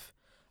 65.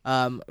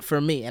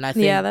 for me. And I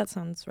think Yeah, that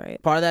sounds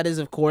right. part of that is,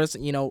 of course,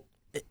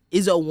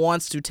 Izzo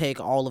wants to take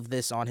all of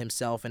this on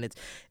himself, and it's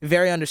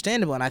very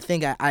understandable. And I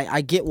think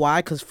I get why,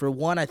 because for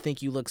one, I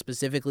think you look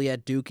specifically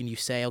at Duke and you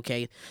say,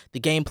 okay, the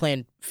game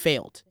plan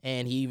failed.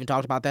 And he even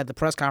talked about that at the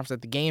press conference,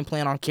 that the game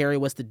plan on Carey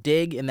was to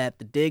dig, and that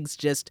the digs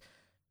just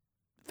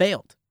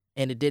failed.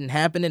 And it didn't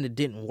happen, and it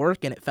didn't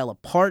work, and it fell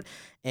apart.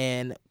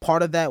 And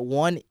part of that,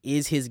 one,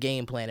 is his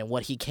game plan and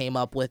what he came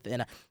up with.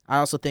 And I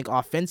also think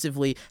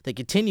offensively, the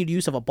continued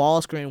use of a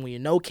ball screen when you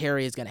know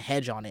Carey is going to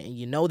hedge on it and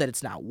you know that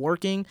it's not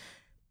working.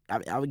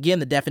 Again,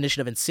 the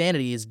definition of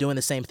insanity is doing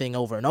the same thing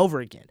over and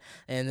over again.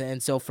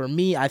 And so for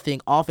me, I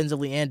think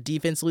offensively and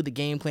defensively, the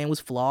game plan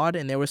was flawed,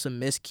 and there were some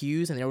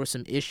miscues and there were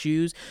some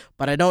issues.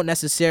 But I don't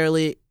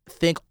necessarily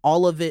think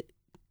all of it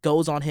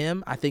goes on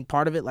him. I think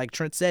part of it, like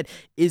Trent said,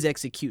 is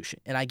execution.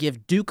 And I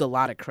give Duke a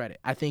lot of credit.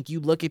 I think you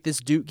look at this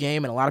Duke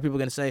game, and a lot of people are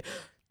going to say,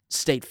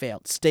 State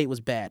failed. State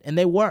was bad. And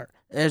they were.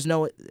 There's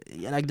no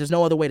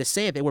other way to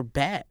say it. They were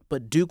bad.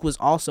 But Duke was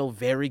also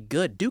very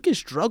good. Duke has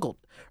struggled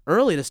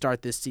early to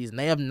start this season.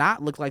 They have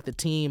not looked like the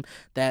team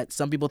that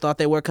some people thought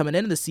they were coming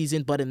into the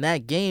season. But in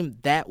that game,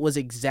 that was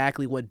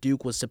exactly what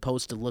Duke was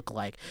supposed to look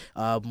like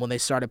when they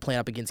started playing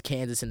up against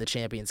Kansas in the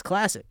Champions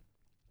Classic.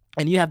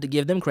 And you have to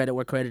give them credit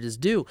where credit is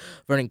due.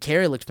 Vernon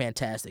Carey looked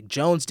fantastic.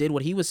 Jones did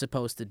what he was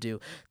supposed to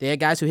do. They had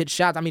guys who hit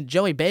shots. I mean,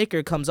 Joey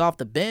Baker comes off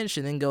the bench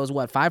and then goes,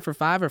 5 for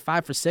 5 or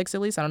 5 for 6 at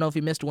least? I don't know if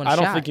he missed one shot.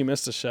 I don't think he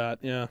missed a shot,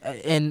 yeah.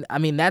 And, I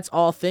mean, that's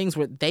all things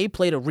where they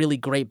played a really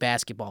great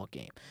basketball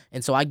game.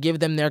 And so I give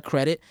them their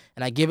credit,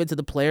 and I give it to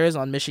the players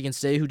on Michigan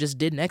State who just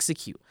didn't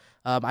execute.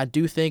 I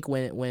do think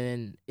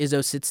when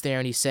Izzo sits there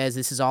and he says,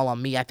 this is all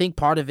on me, I think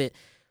part of it,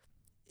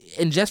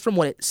 and just from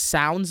what it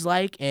sounds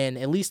like, and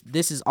at least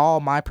this is all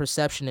my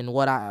perception and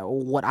what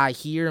I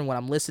hear and what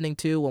I'm listening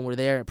to when we're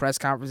there at press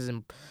conferences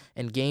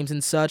and games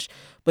and such,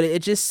 but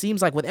it just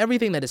seems like with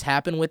everything that has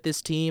happened with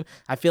this team,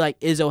 I feel like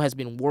Izzo has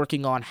been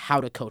working on how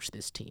to coach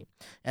this team.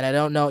 And I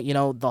don't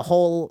know, the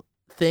whole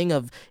thing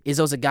of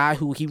Izzo's a guy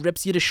who he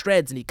rips you to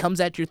shreds and he comes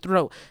at your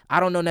throat. I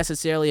don't know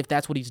necessarily if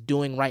that's what he's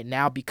doing right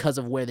now because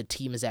of where the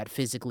team is at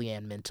physically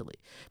and mentally,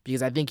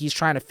 because I think he's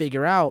trying to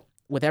figure out,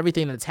 with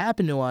everything that's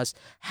happened to us,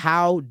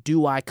 how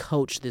do I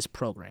coach this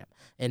program?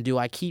 And do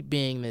I keep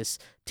being this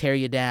tear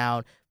you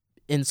down,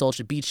 insult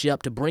you, beat you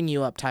up to bring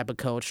you up type of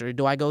coach, or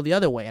do I go the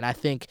other way? And I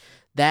think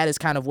that is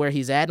kind of where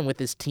he's at. And with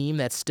this team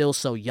that's still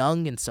so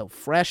young and so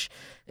fresh,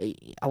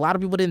 a lot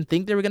of people didn't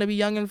think they were going to be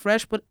young and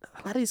fresh, but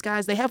a lot of these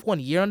guys, they have 1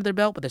 year under their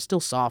belt, but they're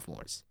still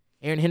sophomores.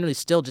 Aaron Henry's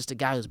still just a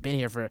guy who's been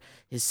here for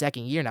his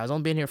second year now. He's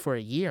only been here for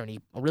a year, and he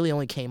really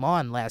only came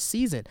on last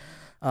season.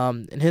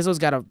 And Izzo's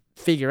got to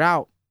figure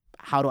out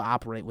how to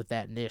operate with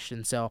that niche.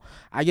 And so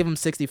I give him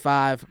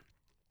 65.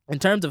 In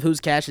terms of whose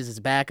cashes his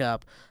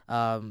backup,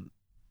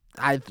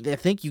 I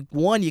think you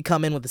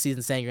come in with the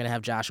season saying you're going to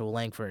have Joshua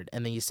Langford,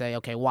 and then you say,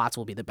 okay, Watts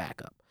will be the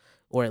backup.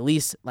 Or at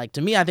least,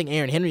 to me, I think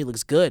Aaron Henry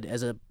looks good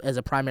as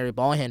a primary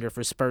ball handler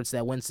for spurts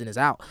that Winston is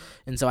out.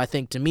 And so I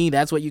think, to me,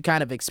 that's what you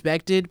kind of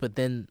expected, but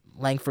then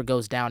Langford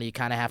goes down, and you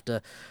kind of have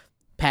to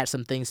patch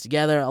some things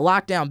together. A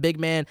lockdown big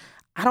man,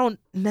 I don't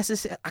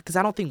necessarily, because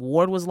I don't think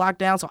Ward was locked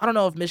down, so I don't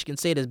know if Michigan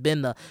State has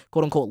been the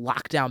quote-unquote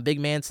lockdown big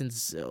man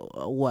since,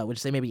 would you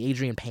say maybe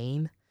Adrian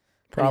Payne?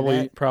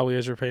 Probably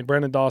Adrian Payne.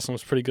 Brandon Dawson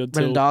was pretty good, too.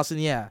 Brandon Dawson,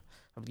 yeah.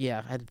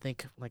 Yeah, I had to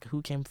think,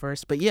 who came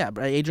first. But, yeah,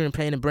 Adrian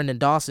Payne and Brendan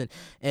Dawson.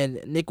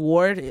 And Nick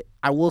Ward,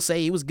 I will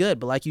say he was good,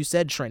 but like you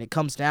said, Trent, it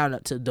comes down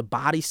to the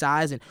body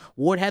size, and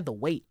Ward had the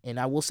weight. And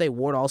I will say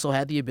Ward also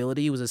had the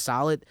ability. He was a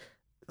solid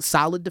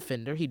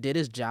defender. He did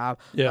his job.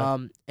 Yeah.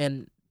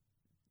 And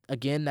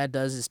again, that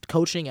does is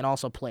coaching and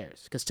also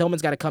players, because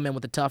Tillman's got to come in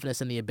with the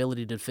toughness and the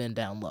ability to defend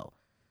down low,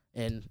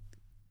 and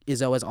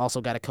Izzo has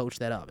also got to coach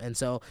that up. And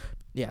so,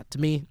 yeah, to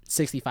me,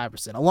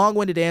 65%. A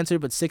long-winded answer,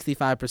 but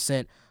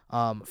 65%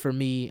 for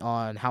me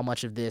on how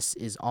much of this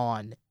is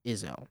on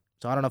Izzo.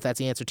 So I don't know if that's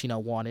the answer Tino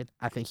wanted.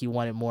 I think he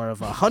wanted more of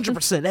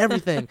 100%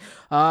 everything,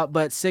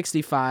 but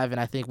 65,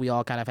 and I think we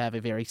all kind of have a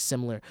very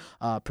similar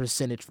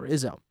percentage for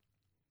Izzo.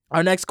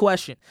 Our next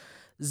question,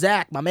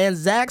 Zach, my man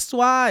Zach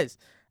Swise,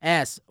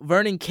 asks,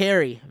 Vernon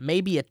Carey may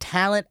be a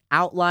talent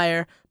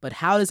outlier, but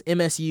how does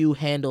MSU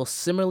handle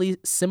similarly,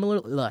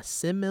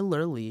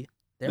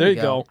 there you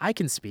go, I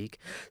can speak,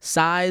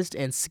 sized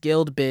and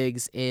skilled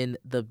bigs in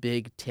the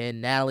Big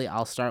Ten? Natalie,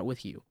 I'll start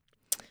with you.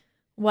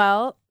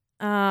 Well,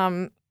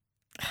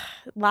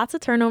 lots of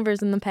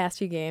turnovers in the past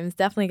few games.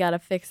 Definitely got to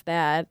fix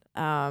that.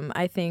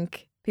 I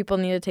think people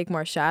need to take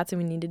more shots,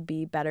 and we need to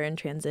be better in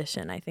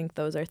transition. I think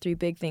those are 3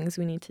 big things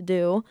we need to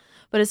do.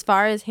 But as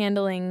far as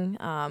handling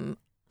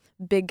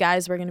big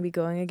guys we're going to be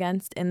going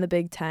against in the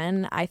Big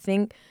Ten, I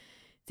think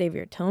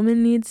Xavier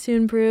Tillman needs to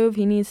improve.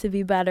 He needs to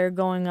be better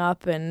going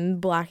up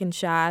and blocking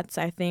shots.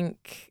 I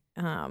think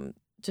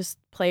just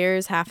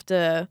players have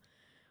to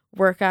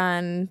work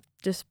on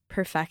just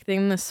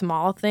perfecting the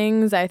small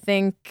things. I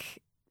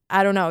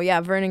don't know.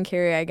 Yeah, Vernon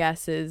Carey, I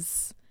guess,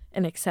 is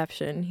an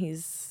exception.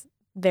 He's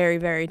very,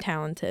 very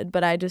talented.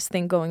 But I just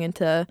think going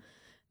into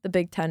the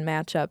Big Ten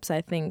matchups,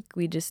 I think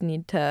we just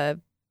need to,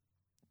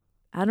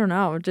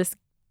 just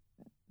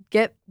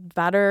get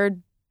better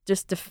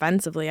just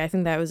defensively. I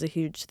think that was a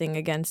huge thing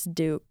against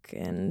Duke.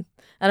 And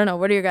I don't know.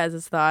 What are your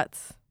guys'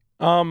 thoughts?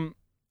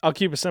 I'll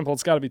keep it simple.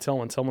 It's got to be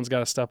Tillman. Tillman's got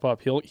to step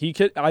up.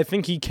 I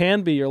think he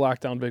can be your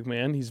lockdown big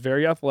man. He's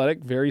very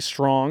athletic, very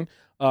strong.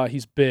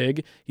 He's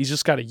big. He's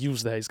just got to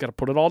use that. He's got to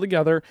put it all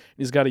together.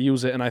 He's got to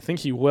use it, and I think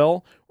he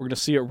will. We're going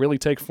to see it really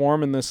take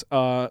form in this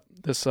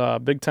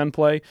Big Ten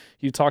play.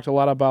 You talked a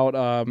lot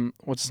about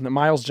what's his name,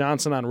 Miles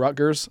Johnson on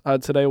Rutgers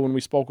today when we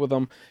spoke with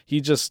him.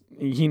 He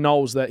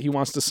knows that he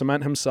wants to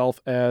cement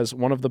himself as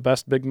one of the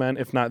best big men,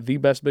 if not the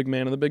best big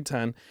man in the Big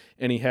Ten,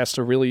 and he has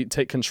to really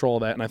take control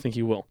of that, and I think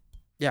he will.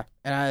 Yeah,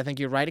 and I think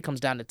you're right. It comes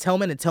down to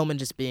Tillman and Tillman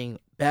just being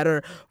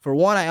better. For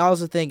one, I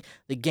also think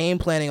the game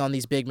planning on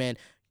these big men,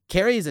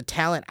 Carey is a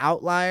talent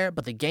outlier,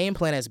 but the game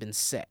plan has been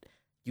set.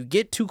 You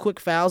get 2 quick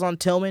fouls on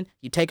Tillman,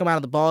 you take him out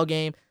of the ball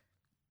game.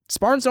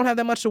 Spartans don't have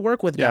that much to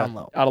work with down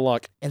low. Out of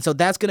luck. And so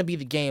that's going to be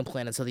the game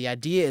plan. And so the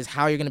idea is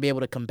how you're going to be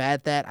able to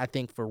combat that. I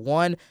think for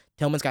one,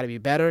 Tillman's got to be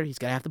better. He's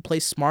going to have to play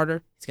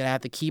smarter. He's going to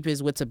have to keep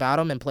his wits about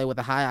him and play with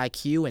a high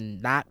IQ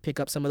and not pick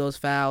up some of those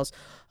fouls.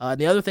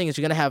 The other thing is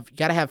you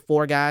got to have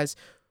 4 guys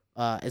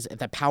at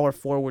the power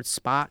forward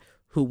spot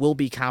who will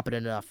be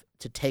competent enough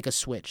to take a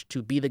switch,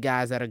 to be the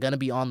guys that are going to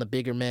be on the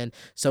bigger men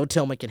so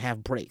Tillman can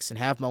have breaks and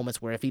have moments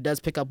where if he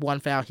does pick up one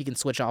foul, he can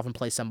switch off and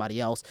play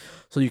somebody else.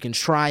 So you can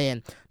try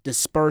and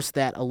disperse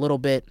that a little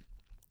bit.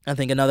 I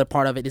think another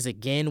part of it is,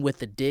 again, with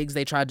the digs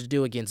they tried to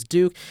do against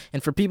Duke.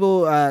 And for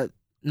people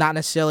not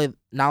necessarily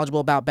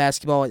knowledgeable about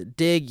basketball,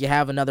 dig, you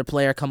have another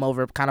player come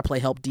over, kind of play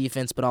help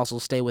defense, but also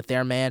stay with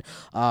their man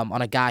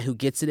on a guy who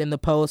gets it in the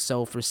post.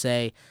 So for,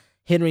 say,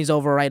 Henry's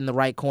over right in the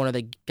right corner,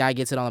 the guy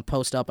gets it on the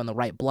post up on the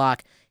right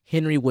block.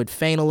 Henry would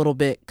feint a little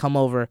bit, come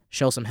over,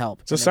 show some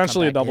help. It's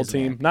essentially a double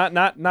team.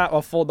 Not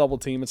a full double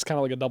team. It's kind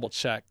of like a double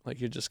check. Like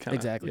you're just kind of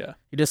exactly. Yeah.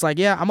 You're just like,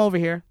 yeah, I'm over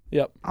here.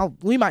 Yep.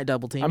 We might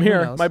double team. I'm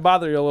here. Might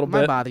bother you a little bit.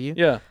 Might bother you.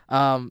 Yeah.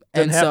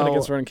 Didn't happen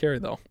against Vernon Carey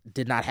though.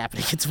 Did not happen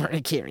against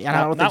Vernon Carey. I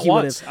don't not think he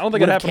once. I don't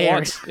think it happened cared.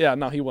 once. Yeah.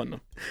 No, he wouldn't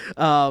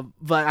have.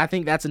 But I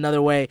think that's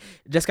another way.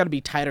 Just got to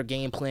be tighter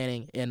game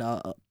planning and.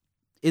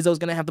 Izzo's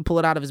going to have to pull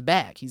it out of his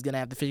bag. He's going to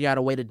have to figure out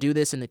a way to do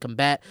this and to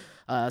combat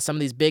some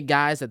of these big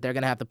guys that they're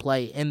going to have to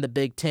play in the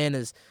Big Ten.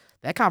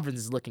 That conference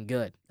is looking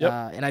good.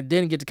 Yep. And I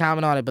didn't get to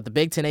comment on it, but the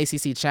Big Ten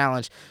ACC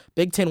Challenge,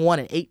 Big Ten won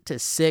at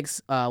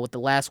 8-6 with the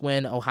last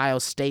win, Ohio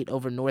State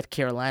over North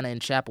Carolina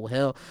in Chapel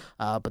Hill.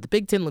 But the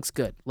Big Ten looks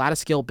good. A lot of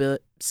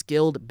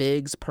skilled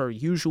bigs per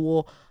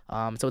usual.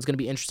 So it's going to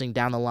be interesting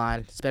down the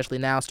line, especially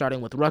now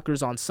starting with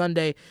Rutgers on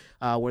Sunday,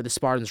 where the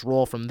Spartans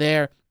roll from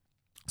there.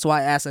 So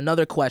I asked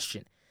another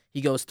question. He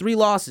goes, 3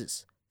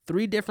 losses,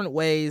 3 different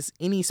ways,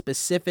 any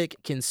specific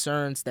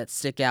concerns that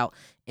stick out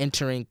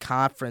entering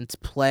conference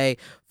play.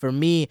 For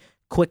me,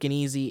 quick and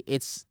easy,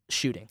 it's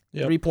shooting.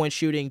 Yep. 3-point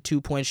shooting,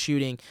 2-point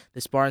shooting. The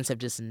Spartans have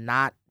just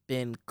not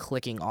been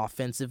clicking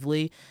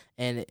offensively,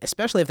 and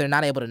especially if they're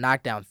not able to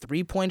knock down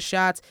 3-point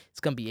shots, it's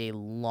going to be a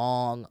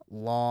long,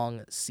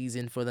 long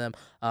season for them.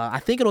 I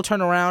think it'll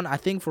turn around. I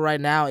think for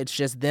right now, it's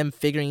just them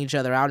figuring each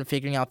other out and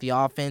figuring out the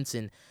offense.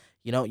 And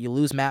you know, you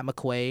lose Matt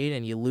McQuaid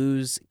and you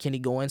lose Kenny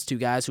Goins, 2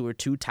 guys who were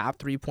 2 top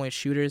 3-point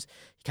shooters.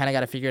 You kind of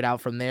got to figure it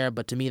out from there.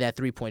 But to me, that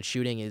 3-point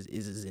shooting is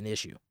an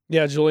issue.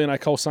 Yeah, Julian, I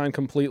co-sign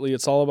completely.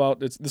 It's all about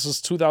this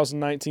is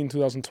 2019,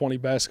 2020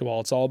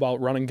 basketball. It's all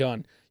about run and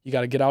gun. You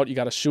got to get out, you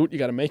got to shoot, you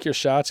got to make your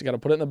shots, you got to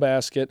put it in the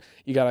basket,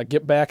 you got to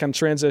get back on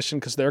transition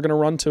because they're going to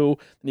run too,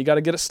 and you got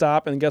to get a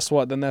stop, and guess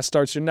what? Then that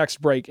starts your next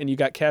break, and you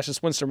got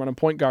Cassius Winston running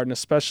point guard, and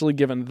especially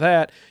given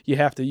that, you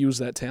have to use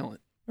that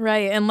talent.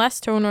 Right, and less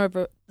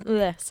turnovers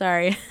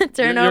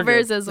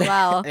as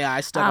well. Yeah,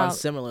 I stuck on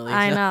similarly.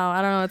 I know.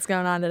 I don't know what's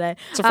going on today.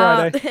 It's a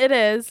Friday. It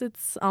is.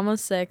 It's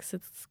almost 6.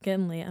 It's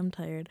getting late. I'm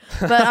tired.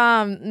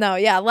 But no,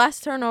 yeah, less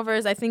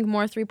turnovers. I think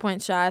more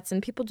 3-point shots,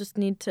 and people just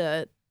need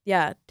to,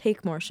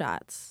 take more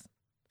shots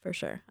for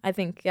sure. I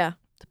think, to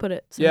put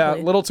it simply. Yeah, a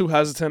little too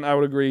hesitant, I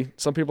would agree.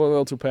 Some people are a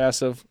little too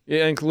passive,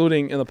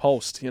 including in the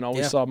post. You know,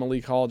 we saw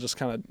Malik Hall just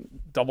kind of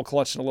double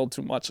clutching a little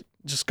too much.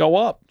 Just go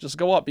up,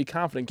 be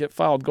confident, get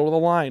fouled, go to the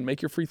line,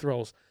 make your free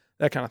throws,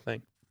 that kind of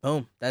thing.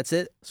 Boom, that's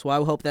it. So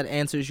I hope that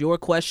answers your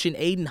question.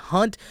 Aiden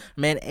Hunt,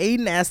 man,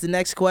 Aiden asked the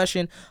next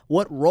question.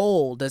 What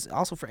role does,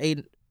 also for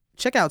Aiden,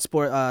 check out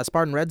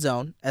Spartan Red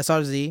Zone,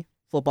 SRZ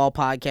football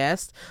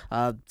podcast.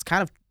 It's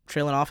kind of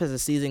trailing off as the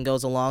season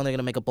goes along. They're going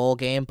to make a bowl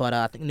game, but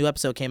I think a new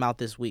episode came out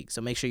this week,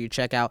 so make sure you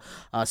check out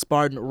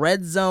Spartan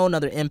Red Zone,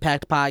 another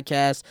Impact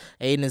podcast.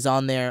 Aiden is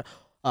on there.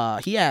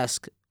 He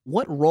asked,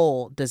 what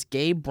role does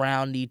Gabe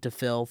Brown need to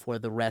fill for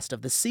the rest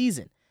of the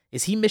season?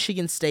 Is he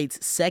Michigan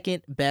State's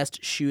second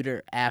best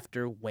shooter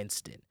after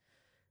Winston?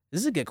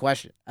 This is a good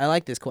question. I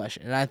like this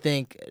question. And I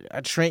think,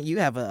 Trent, you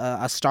have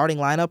a starting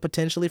lineup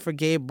potentially for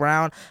Gabe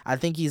Brown. I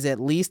think he's at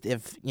least,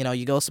 if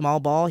you go small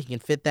ball, he can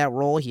fit that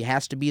role. He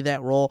has to be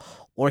that role,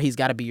 or he's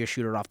got to be your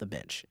shooter off the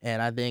bench.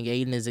 And I think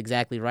Aiden is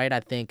exactly right.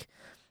 I think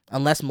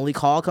unless Malik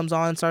Hall comes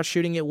on and starts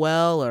shooting it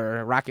well,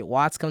 or Rocket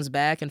Watts comes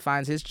back and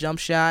finds his jump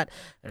shot,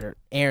 or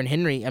Aaron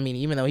Henry. I mean,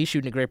 even though he's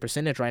shooting a great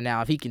percentage right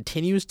now, if he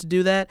continues to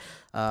do that,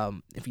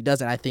 if he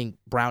doesn't, I think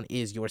Brown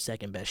is your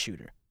second best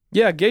shooter.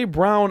 Yeah, Gabe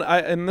Brown,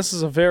 and this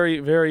is a very,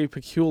 very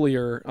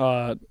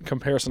peculiar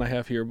comparison I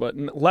have here, but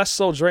less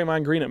so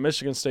Draymond Green at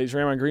Michigan State.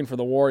 Draymond Green for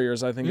the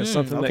Warriors, I think, is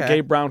something that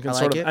Gabe Brown can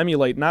sort of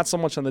emulate, not so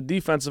much on the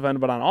defensive end,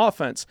 but on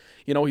offense.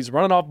 You know, he's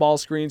running off ball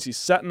screens, he's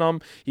setting them,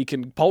 he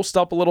can post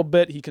up a little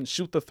bit, he can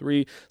shoot the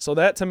three. So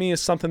that, to me,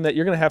 is something that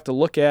you're going to have to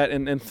look at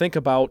and think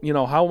about, you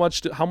know, how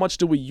much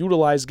do we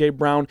utilize Gabe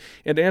Brown?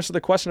 And to answer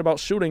the question about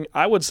shooting,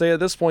 I would say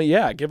at this point,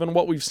 yeah, given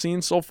what we've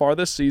seen so far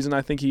this season,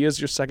 I think he is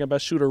your second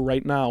best shooter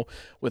right now,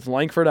 with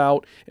Langford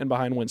out and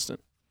behind Winston.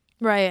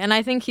 Right, and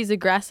I think he's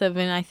aggressive,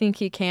 and I think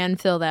he can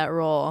fill that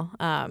role.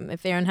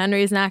 If Aaron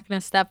Henry is not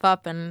going to step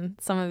up and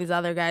some of these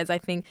other guys, I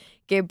think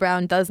Gabe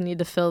Brown does need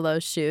to fill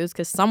those shoes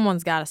because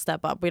someone's got to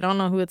step up. We don't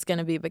know who it's going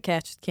to be, but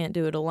Cat just can't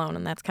do it alone,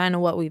 and that's kind of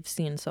what we've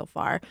seen so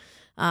far.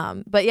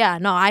 But yeah,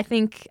 no, I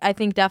think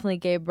definitely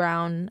Gabe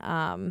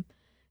Brown,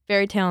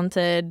 very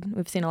talented.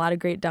 We've seen a lot of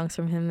great dunks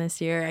from him this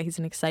year. He's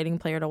an exciting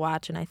player to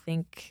watch, and I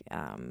think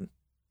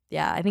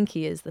I think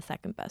he is the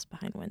second best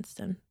behind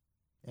Winston.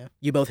 Yeah,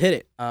 you both hit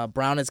it.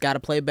 Brown has got to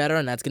play better,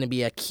 and that's going to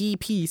be a key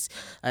piece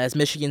as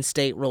Michigan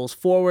State rolls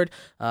forward.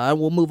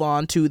 We'll move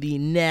on to the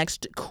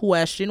next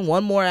question.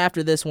 One more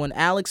after this one.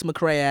 Alex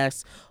McCray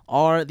asks,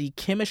 are the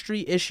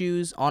chemistry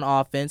issues on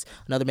offense?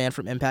 Another man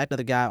from Impact,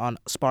 another guy on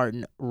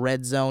Spartan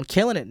Red Zone,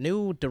 killing it.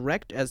 New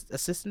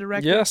assistant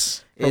director.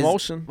 Yes,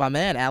 promotion. My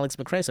man, Alex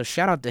McCray. So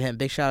shout out to him.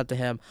 Big shout out to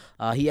him.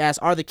 He asks,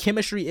 are the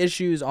chemistry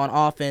issues on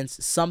offense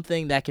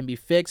something that can be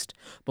fixed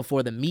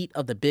before the meat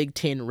of the Big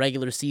Ten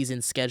regular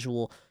season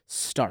schedule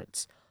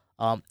starts?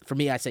 For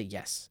me, I say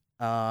yes.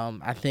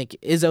 I think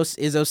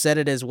Izzo said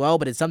it as well,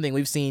 but it's something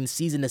we've seen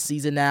season to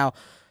season now.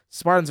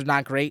 Spartans are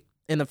not great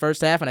in the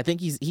first half, and I think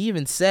he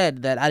even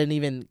said that, I didn't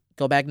even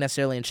go back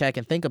necessarily and check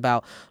and think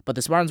about, but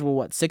the Spartans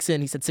were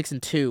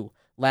 6-2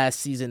 last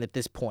season at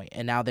this point,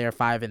 and now they're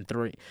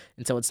 5-3.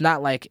 And so it's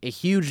not like a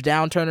huge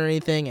downturn or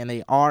anything, and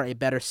they are a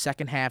better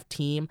second half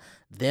team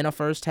than a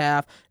first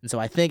half. And so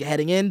I think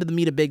heading into the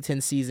meat of Big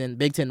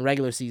Ten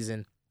regular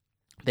season,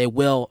 they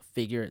will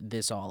figure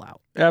this all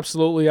out.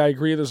 Absolutely, I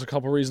agree. There's a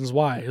couple reasons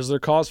why. Is there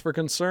cause for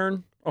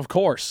concern? Of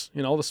course.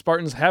 You know, the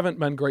Spartans haven't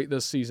been great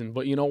this season,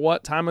 but you know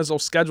what? Tom Izzo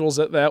schedules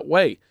it that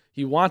way.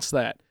 He wants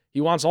that.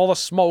 He wants all the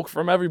smoke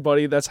from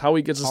everybody. That's how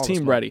he gets his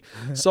team ready.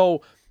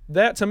 So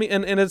that, to me,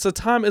 and it's a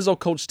Tom Izzo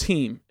coach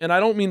team, and I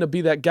don't mean to be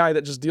that guy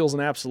that just deals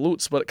in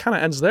absolutes, but it kind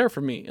of ends there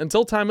for me.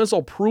 Until Tom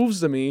Izzo proves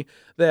to me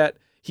that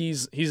he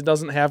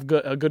doesn't have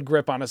a good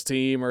grip on his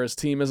team, or his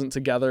team isn't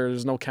together,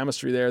 there's no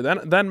chemistry there,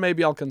 then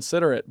maybe I'll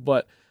consider it.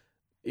 But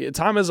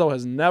Tom Izzo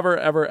has never,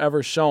 ever,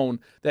 ever shown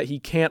that he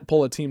can't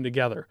pull a team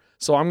together.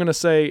 So I'm going to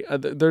say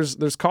there's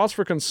cause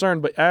for concern,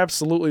 but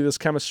absolutely this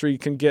chemistry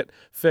can get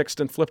fixed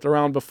and flipped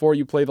around before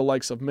you play the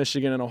likes of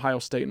Michigan and Ohio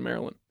State and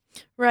Maryland.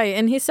 Right,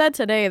 and he said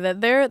today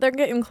that they're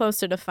getting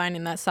closer to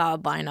finding that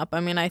solid lineup. I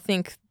mean, I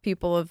think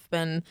people have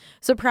been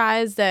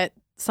surprised at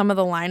some of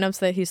the lineups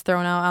that he's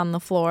thrown out on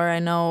the floor. I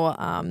know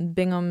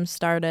Bingham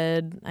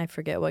started, I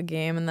forget what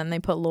game, and then they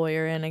put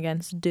Lawyer in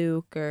against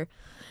Duke, or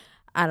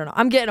I don't know.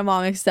 I'm getting them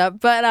all mixed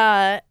up.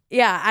 But,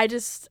 yeah,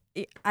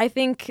 I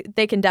think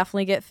they can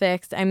definitely get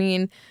fixed. I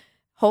mean,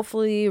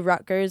 hopefully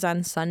Rutgers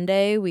on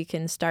Sunday, we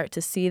can start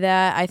to see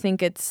that. I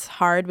think it's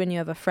hard when you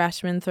have a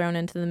freshman thrown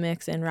into the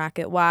mix in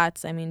Rocket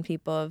Watts. I mean,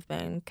 people have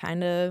been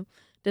kind of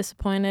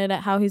disappointed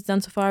at how he's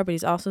done so far, but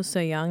he's also so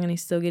young and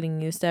he's still getting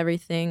used to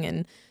everything,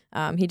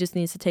 and he just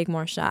needs to take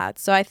more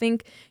shots. So I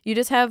think you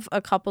just have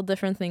a couple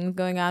different things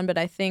going on, but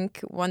I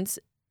think once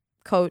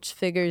Coach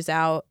figures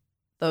out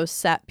those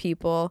set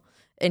people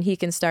and he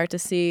can start to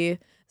see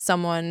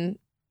someone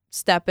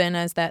step in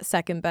as that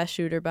second best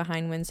shooter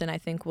behind Winston, I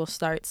think we'll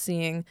start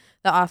seeing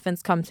the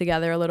offense come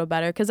together a little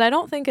better. Because I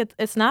don't think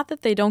it's not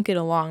that they don't get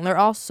along. They're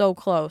all so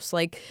close.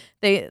 Like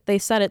they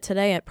said it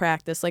today at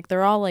practice. Like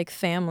they're all like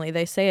family.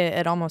 They say it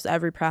at almost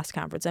every press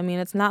conference. I mean,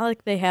 it's not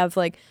like they have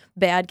like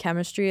bad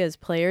chemistry as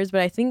players,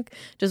 but I think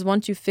just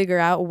once you figure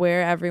out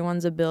where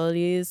everyone's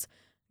abilities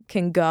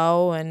can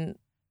go and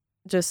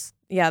just,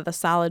 yeah, the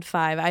solid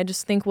five, I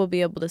just think we'll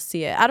be able to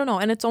see it. I don't know.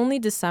 And it's only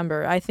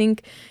December. I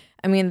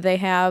mean, they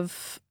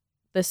have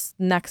this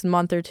next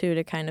month or two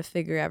to kind of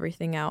figure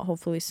everything out,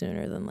 hopefully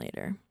sooner than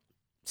later.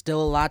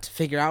 Still a lot to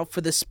figure out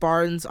for the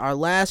Spartans. Our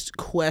last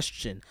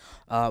question,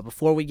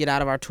 before we get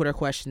out of our Twitter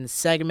questions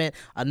segment,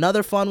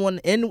 another fun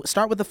one.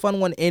 Start with the fun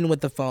one, end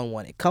with the fun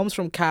one. It comes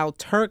from Kyle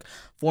Turk,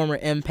 former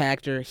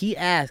Impactor. He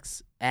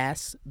asks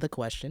the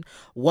question,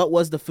 what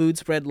was the food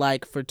spread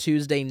like for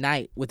Tuesday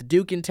night? With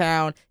Duke in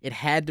town, it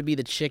had to be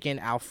the chicken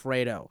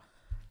Alfredo.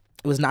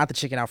 It was not the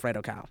chicken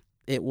Alfredo, Kyle.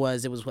 It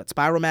was what,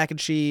 spiral mac and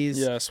cheese?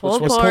 Yes,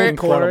 which was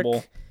incredible.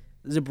 Pork.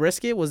 Is it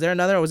brisket? Was there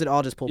another, or was it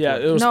all just pulled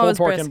pork? Yeah, it was pulled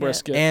pork and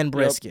brisket. And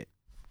brisket.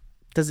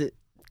 Yep.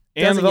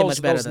 And Doesn't get those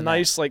much better those than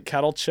nice like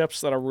kettle chips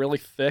that are really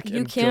thick You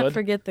and can't good.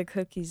 forget the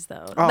cookies,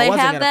 though. Oh, I They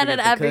wasn't have gonna that at forget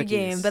the every cookies.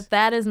 game, but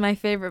that is my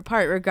favorite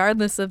part,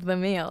 regardless of the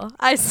meal.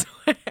 I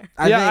swear.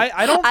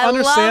 I don't I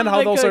understand love how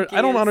the those are.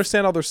 I don't cookies.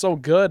 understand how they're so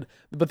good,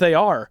 but they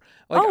are.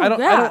 Like Oh, I don't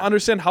yeah.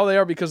 understand how they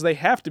are because they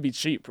have to be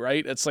cheap,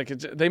 right? It's like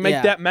they make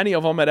Yeah. that many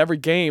of them at every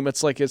game.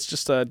 It's like it's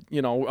just a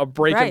a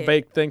break and Right.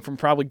 bake thing from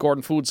probably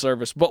Gordon Food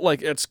Service, but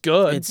like it's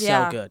good. It's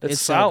Yeah. so good. It's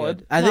so solid.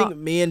 good. I No. think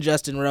me and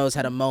Justin Rose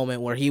had a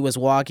moment where he was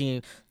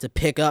walking to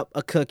pick up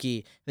a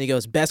cookie, and he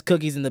goes, "Best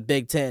cookies in the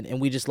Big Ten,"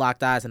 and we just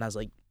locked eyes, and I was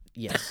like,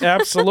 "Yes."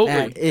 Absolutely,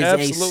 That is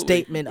absolutely. a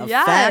statement of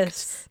Yes.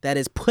 fact that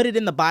is put it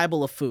in the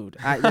Bible of food.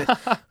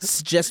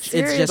 It's just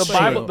Seriously. The true.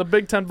 Bible, the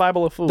Big Ten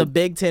Bible of food. The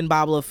Big Ten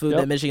Bible of food Yep.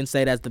 that Michigan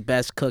State has the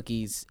best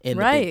cookies in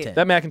the Right. Big Ten.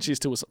 that mac and cheese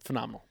too was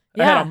phenomenal.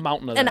 I Yeah. had a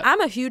mountain of And that.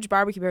 I'm a huge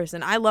barbecue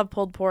person. I love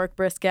pulled pork,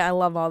 brisket. I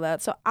love all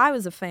that. So I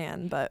was a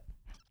fan, but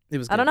It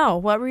was. I don't know.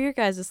 What were your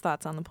guys'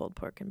 thoughts on the pulled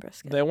pork and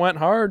brisket? They went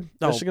hard.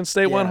 Oh, Michigan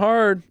State yeah. went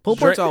hard. Pulled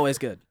pork's always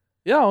good.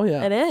 Yeah, oh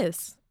yeah. It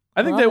is.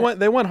 I think love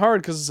they it. went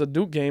hard because it's a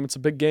Duke game. It's a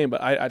big game,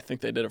 but I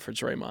think they did it for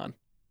Draymond.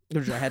 I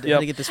had to, Yep. had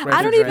to get the spread. I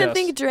for don't Dre. even Yes.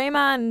 think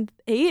Draymond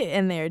ate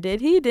in there,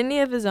 did he? Didn't he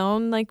have his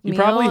own like He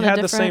meal? probably in a had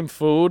the different- same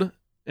food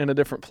in a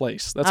different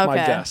place. That's my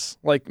Okay. guess.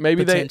 Like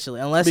maybe they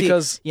potentially, unless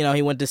because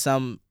he went to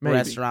some Maybe.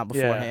 restaurant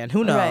Yeah. beforehand.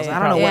 Who knows? Right. I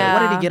don't know. What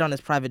did Yeah. he get on his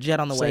private jet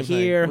on the way Same thing.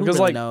 here? Who Because,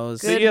 really like,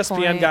 knows? the Good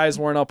ESPN point. guys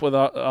weren't up with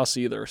us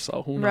either.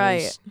 So who knows?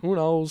 Right. Who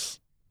knows?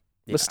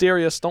 Yeah.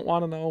 Mysterious. Don't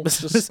want to know.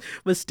 Just,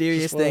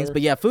 Mysterious just things. whatever.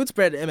 But yeah, food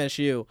spread at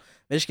MSU,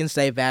 Michigan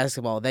State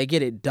basketball, they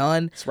get it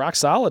done. it's rock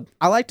solid.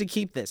 I like to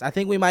keep this. I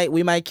think we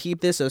might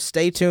keep this. So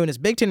stay tuned. As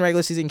Big Ten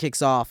regular season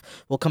kicks off,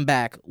 we'll come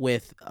back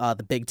with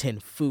the Big Ten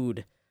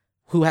food.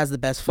 Who has the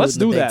best food Let's in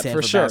the do Big that Ten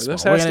for sure. basketball?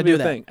 This We're has gonna to be do a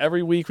that. thing.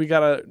 Every week we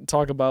gotta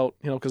talk about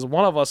because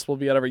one of us will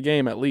be at every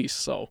game at least.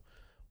 So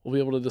we'll be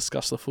able to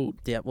discuss the food.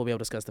 Yeah, we'll be able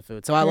to discuss the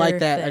food. So I like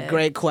that. A Perfect.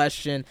 great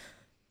question.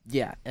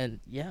 Yeah, and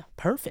yeah,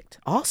 perfect.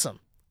 Awesome.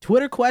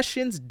 Twitter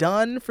questions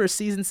done for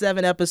season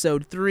 7,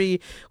 episode 3.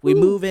 We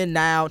move in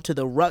now to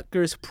the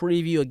Rutgers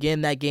preview.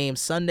 Again, that game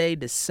Sunday,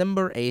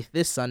 December 8th,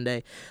 this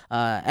Sunday,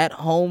 at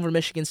home for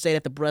Michigan State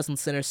at the Breslin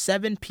Center,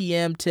 7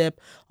 p.m.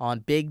 tip on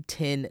Big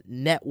Ten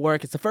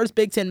Network. It's the first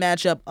Big Ten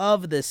matchup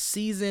of the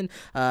season.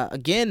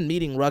 Again,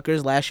 meeting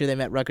Rutgers. Last year they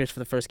met Rutgers for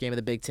the first game of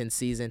the Big Ten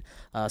season.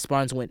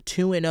 Spartans went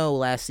 2-0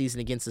 last season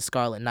against the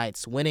Scarlet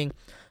Knights, winning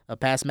a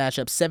past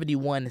matchup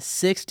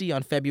 71-60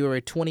 on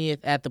February 20th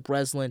at the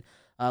Breslin.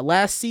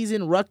 Last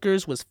season,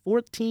 Rutgers was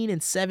 14-17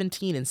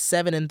 and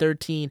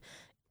 7-13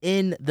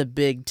 in the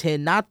Big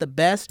Ten. Not the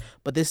best,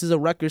 but this is a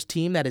Rutgers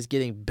team that is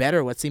getting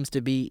better, what seems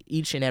to be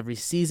each and every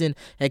season.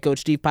 Head coach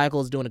Steve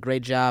Peichel is doing a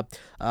great job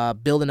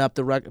building up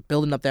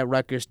that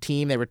Rutgers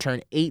team. They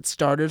returned 8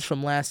 starters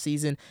from last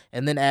season,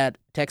 and then add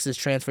Texas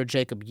transfer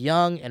Jacob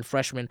Young and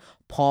freshman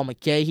Paul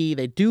McCahey.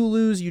 They do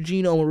lose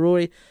Eugene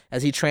Omarui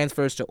as he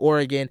transfers to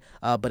Oregon,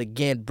 but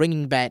again,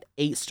 bringing back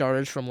 8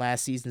 starters from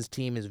last season's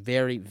team is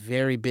very,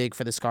 very big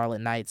for the Scarlet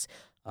Knights.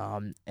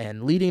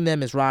 And leading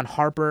them is Ron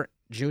Harper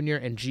Jr.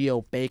 and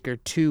Geo Baker,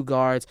 2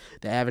 guards.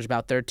 They average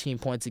about 13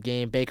 points a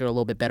game. Baker a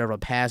little bit better of a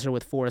passer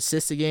with 4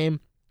 assists a game.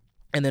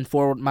 And then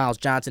forward Miles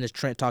Johnson, as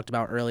Trent talked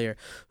about earlier,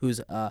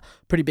 who's a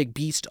pretty big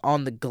beast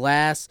on the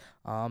glass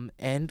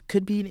and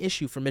could be an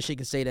issue for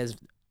Michigan State as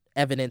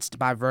evidenced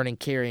by Vernon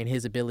Carey and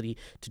his ability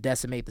to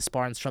decimate the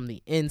Spartans from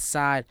the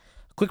inside.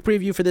 Quick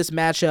preview for this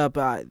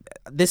matchup.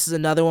 This is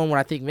another one where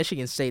I think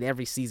Michigan State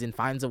every season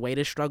finds a way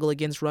to struggle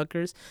against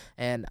Rutgers.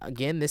 And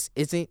again, this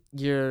isn't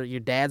your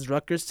dad's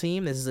Rutgers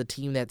team. This is a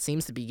team that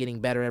seems to be getting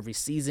better every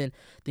season.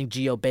 I think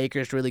Geo Baker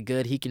is really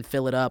good. He can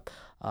fill it up.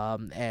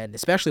 And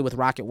especially with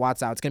Rocket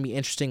Watts out, it's going to be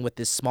interesting with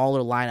this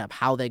smaller lineup,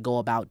 how they go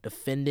about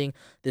defending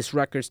this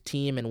Rutgers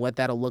team and what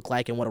that'll look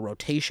like and what a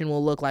rotation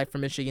will look like for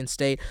Michigan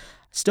State.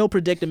 Still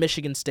predict a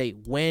Michigan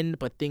State win,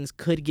 but things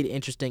could get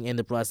interesting in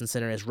the Breslin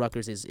Center as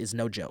Rutgers is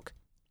no joke.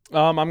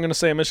 I'm going to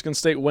say a Michigan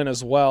State win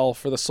as well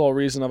for the sole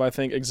reason of I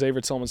think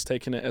Xavier Tillman's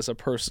taking it as a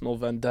personal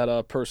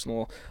vendetta,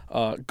 personal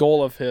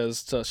goal of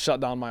his to shut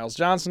down Miles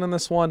Johnson in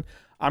this one.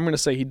 I'm going to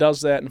say he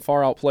does that and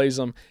far outplays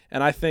him.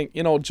 And I think,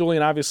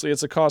 Julian, obviously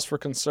it's a cause for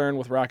concern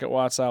with Rocket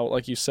Watts out,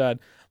 like you said.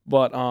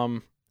 But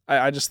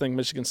I just think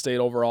Michigan State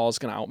overall is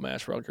going to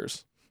outmatch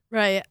Rutgers.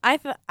 Right.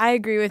 I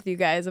agree with you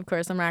guys. Of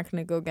course, I'm not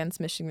going to go against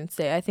Michigan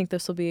State. I think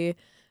this will be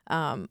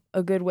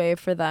a good way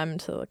for them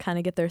to kind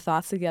of get their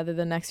thoughts together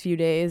the next few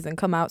days and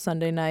come out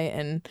Sunday night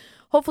and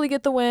hopefully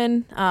get the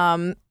win.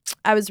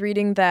 I was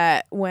reading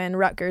that when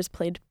Rutgers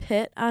played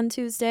Pitt on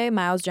Tuesday,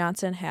 Miles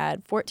Johnson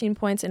had 14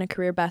 points and a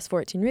career best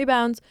 14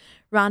 rebounds.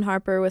 Ron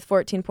Harper with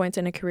 14 points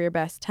and a career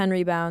best 10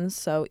 rebounds.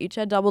 So each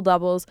had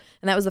double-doubles,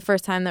 and that was the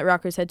first time that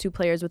Rutgers had 2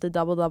 players with a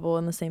double-double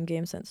in the same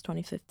game since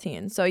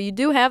 2015. So you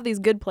do have these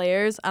good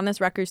players on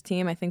this Rutgers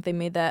team. I think they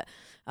made that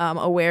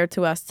aware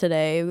to us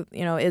today.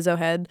 Izzo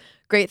had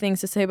great things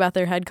to say about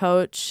their head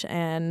coach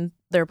and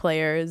their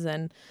players.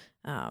 And,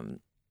 I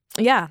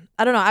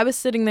don't know. I was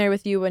sitting there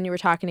with you when you were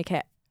talking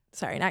to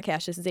not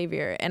Cassius,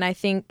 Xavier. And I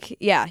think,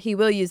 he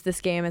will use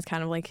this game as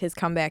kind of like his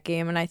comeback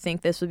game. And I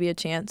think this would be a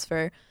chance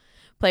for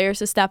players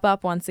to step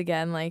up once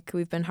again, like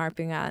we've been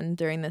harping on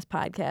during this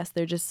podcast.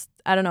 They're just,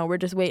 I don't know, we're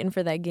just waiting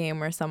for that game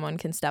where someone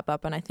can step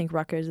up, and I think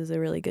Rutgers is a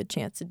really good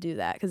chance to do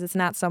that because it's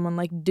not someone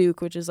like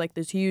Duke, which is like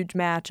this huge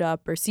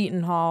matchup, or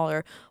Seton Hall,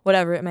 or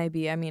whatever it may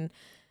be. I mean,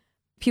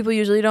 people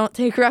usually don't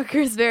take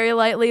Rutgers very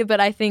lightly, but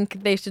I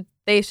think they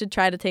should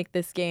try to take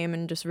this game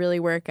and just really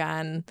work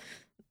on,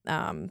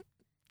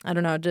 I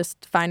don't know,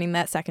 just finding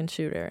that second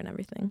shooter and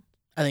everything.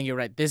 I think you're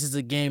right. This is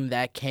a game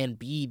that can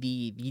be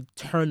the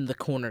turn the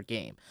corner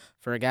game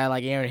for a guy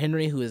like Aaron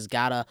Henry, who has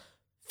gotta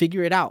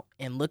figure it out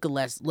and look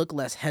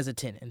less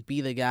hesitant and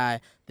be the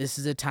guy. This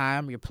is a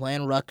time you're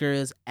playing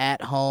Rutgers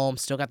at home,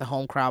 still got the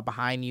home crowd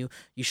behind you.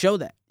 You show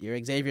that.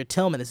 You're Xavier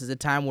Tillman. This is a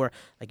time where,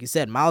 like you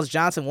said, Miles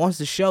Johnson wants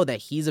to show that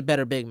he's a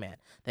better big man,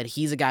 that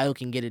he's a guy who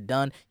can get it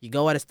done. You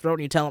go at his throat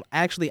and you tell him,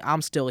 actually,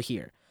 I'm still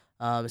here.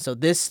 So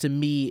this, to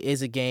me,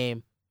 is a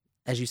game,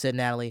 as you said,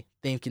 Natalie,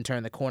 things can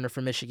turn the corner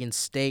for Michigan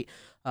State.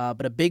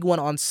 But a big one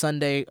on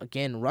Sunday.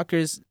 Again,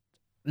 Rutgers,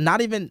 not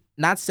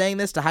saying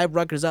this to hype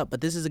Rutgers up,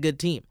 but this is a good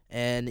team.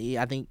 And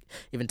I think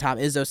even Tom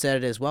Izzo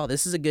said it as well.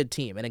 This is a good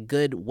team and a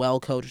good,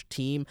 well-coached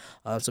team.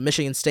 So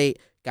Michigan State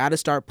got to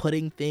start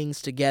putting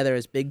things together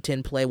as Big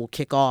Ten play will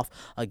kick off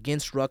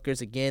against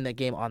Rutgers. Again, that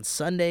game on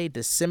Sunday,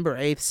 December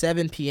 8th,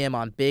 7 p.m.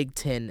 on Big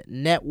Ten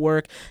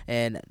Network.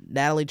 And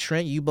Natalie,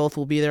 Trent, you both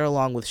will be there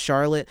along with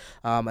Charlotte,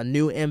 a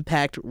new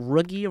Impact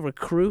rookie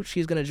recruit.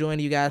 She's going to join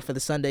you guys for the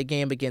Sunday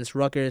game against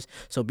Rutgers.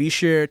 So be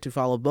sure to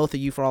follow both of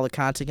you for all the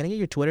content. Can I get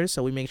your Twitters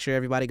so we make sure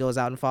everybody goes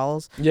out and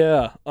follows?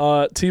 Yeah,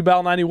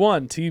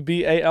 TBAL91,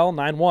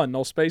 TBAL91,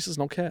 no spaces,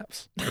 no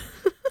caps.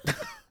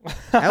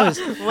 That was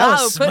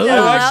smooth.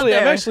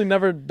 I've actually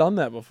never done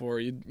that before.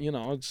 You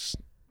know, just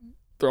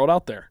throw it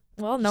out there.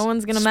 Well, no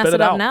one's gonna mess Spit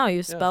it up out. now.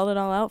 You spelled it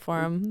all out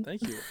for him.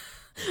 Thank you.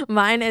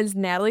 Mine is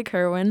Natalie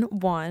Kerwin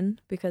 1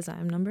 because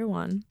I'm number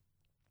 1.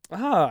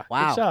 Ah,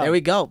 Wow, good job. there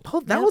we go. Oh,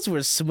 that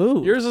was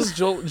smooth. Yours is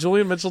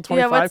Julian Mitchell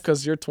 25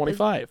 because you're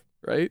 25,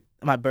 right?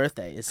 My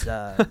birthday is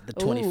the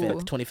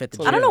 25th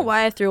of I don't know June.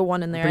 why I threw a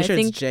 1 in there. I'm pretty I sure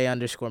think it's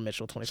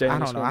J_Mitchell 25. J I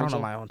don't know. I don't know Mitchell.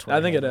 my own Twitter.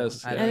 I think it handle.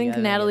 is. I think it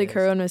Natalie is.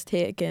 Kerwin was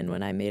taken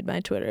when I made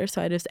my Twitter,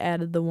 so I just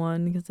added the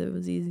 1 because it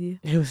was easy.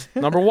 It was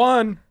Number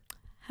 1.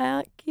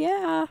 Heck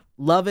yeah.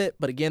 love it.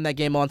 But again, that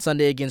game on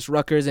Sunday against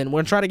Rutgers, and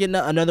we're trying to get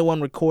another one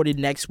recorded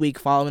next week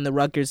following the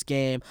Rutgers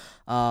game,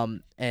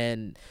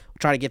 and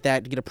try to get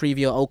a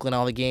preview of Oakland,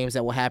 all the games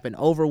that will happen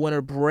over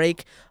winter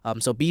break.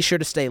 So be sure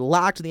to stay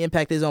locked to the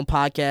Impact Is On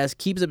podcast.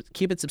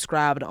 Keep it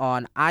subscribed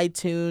on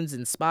iTunes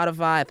and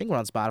Spotify. I think we're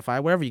on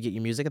Spotify, wherever you get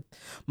your music.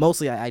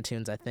 Mostly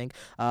iTunes, I think.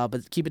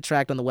 But keep it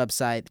tracked on the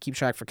website. Keep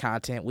track for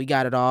content. We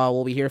got it all.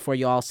 We'll be here for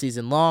you all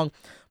season long.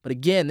 But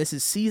again, this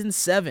is season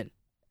 7,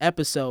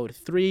 episode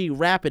 3,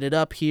 wrapping it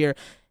up here.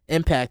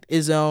 Impact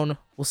Is On.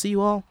 We'll see you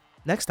all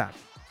next time.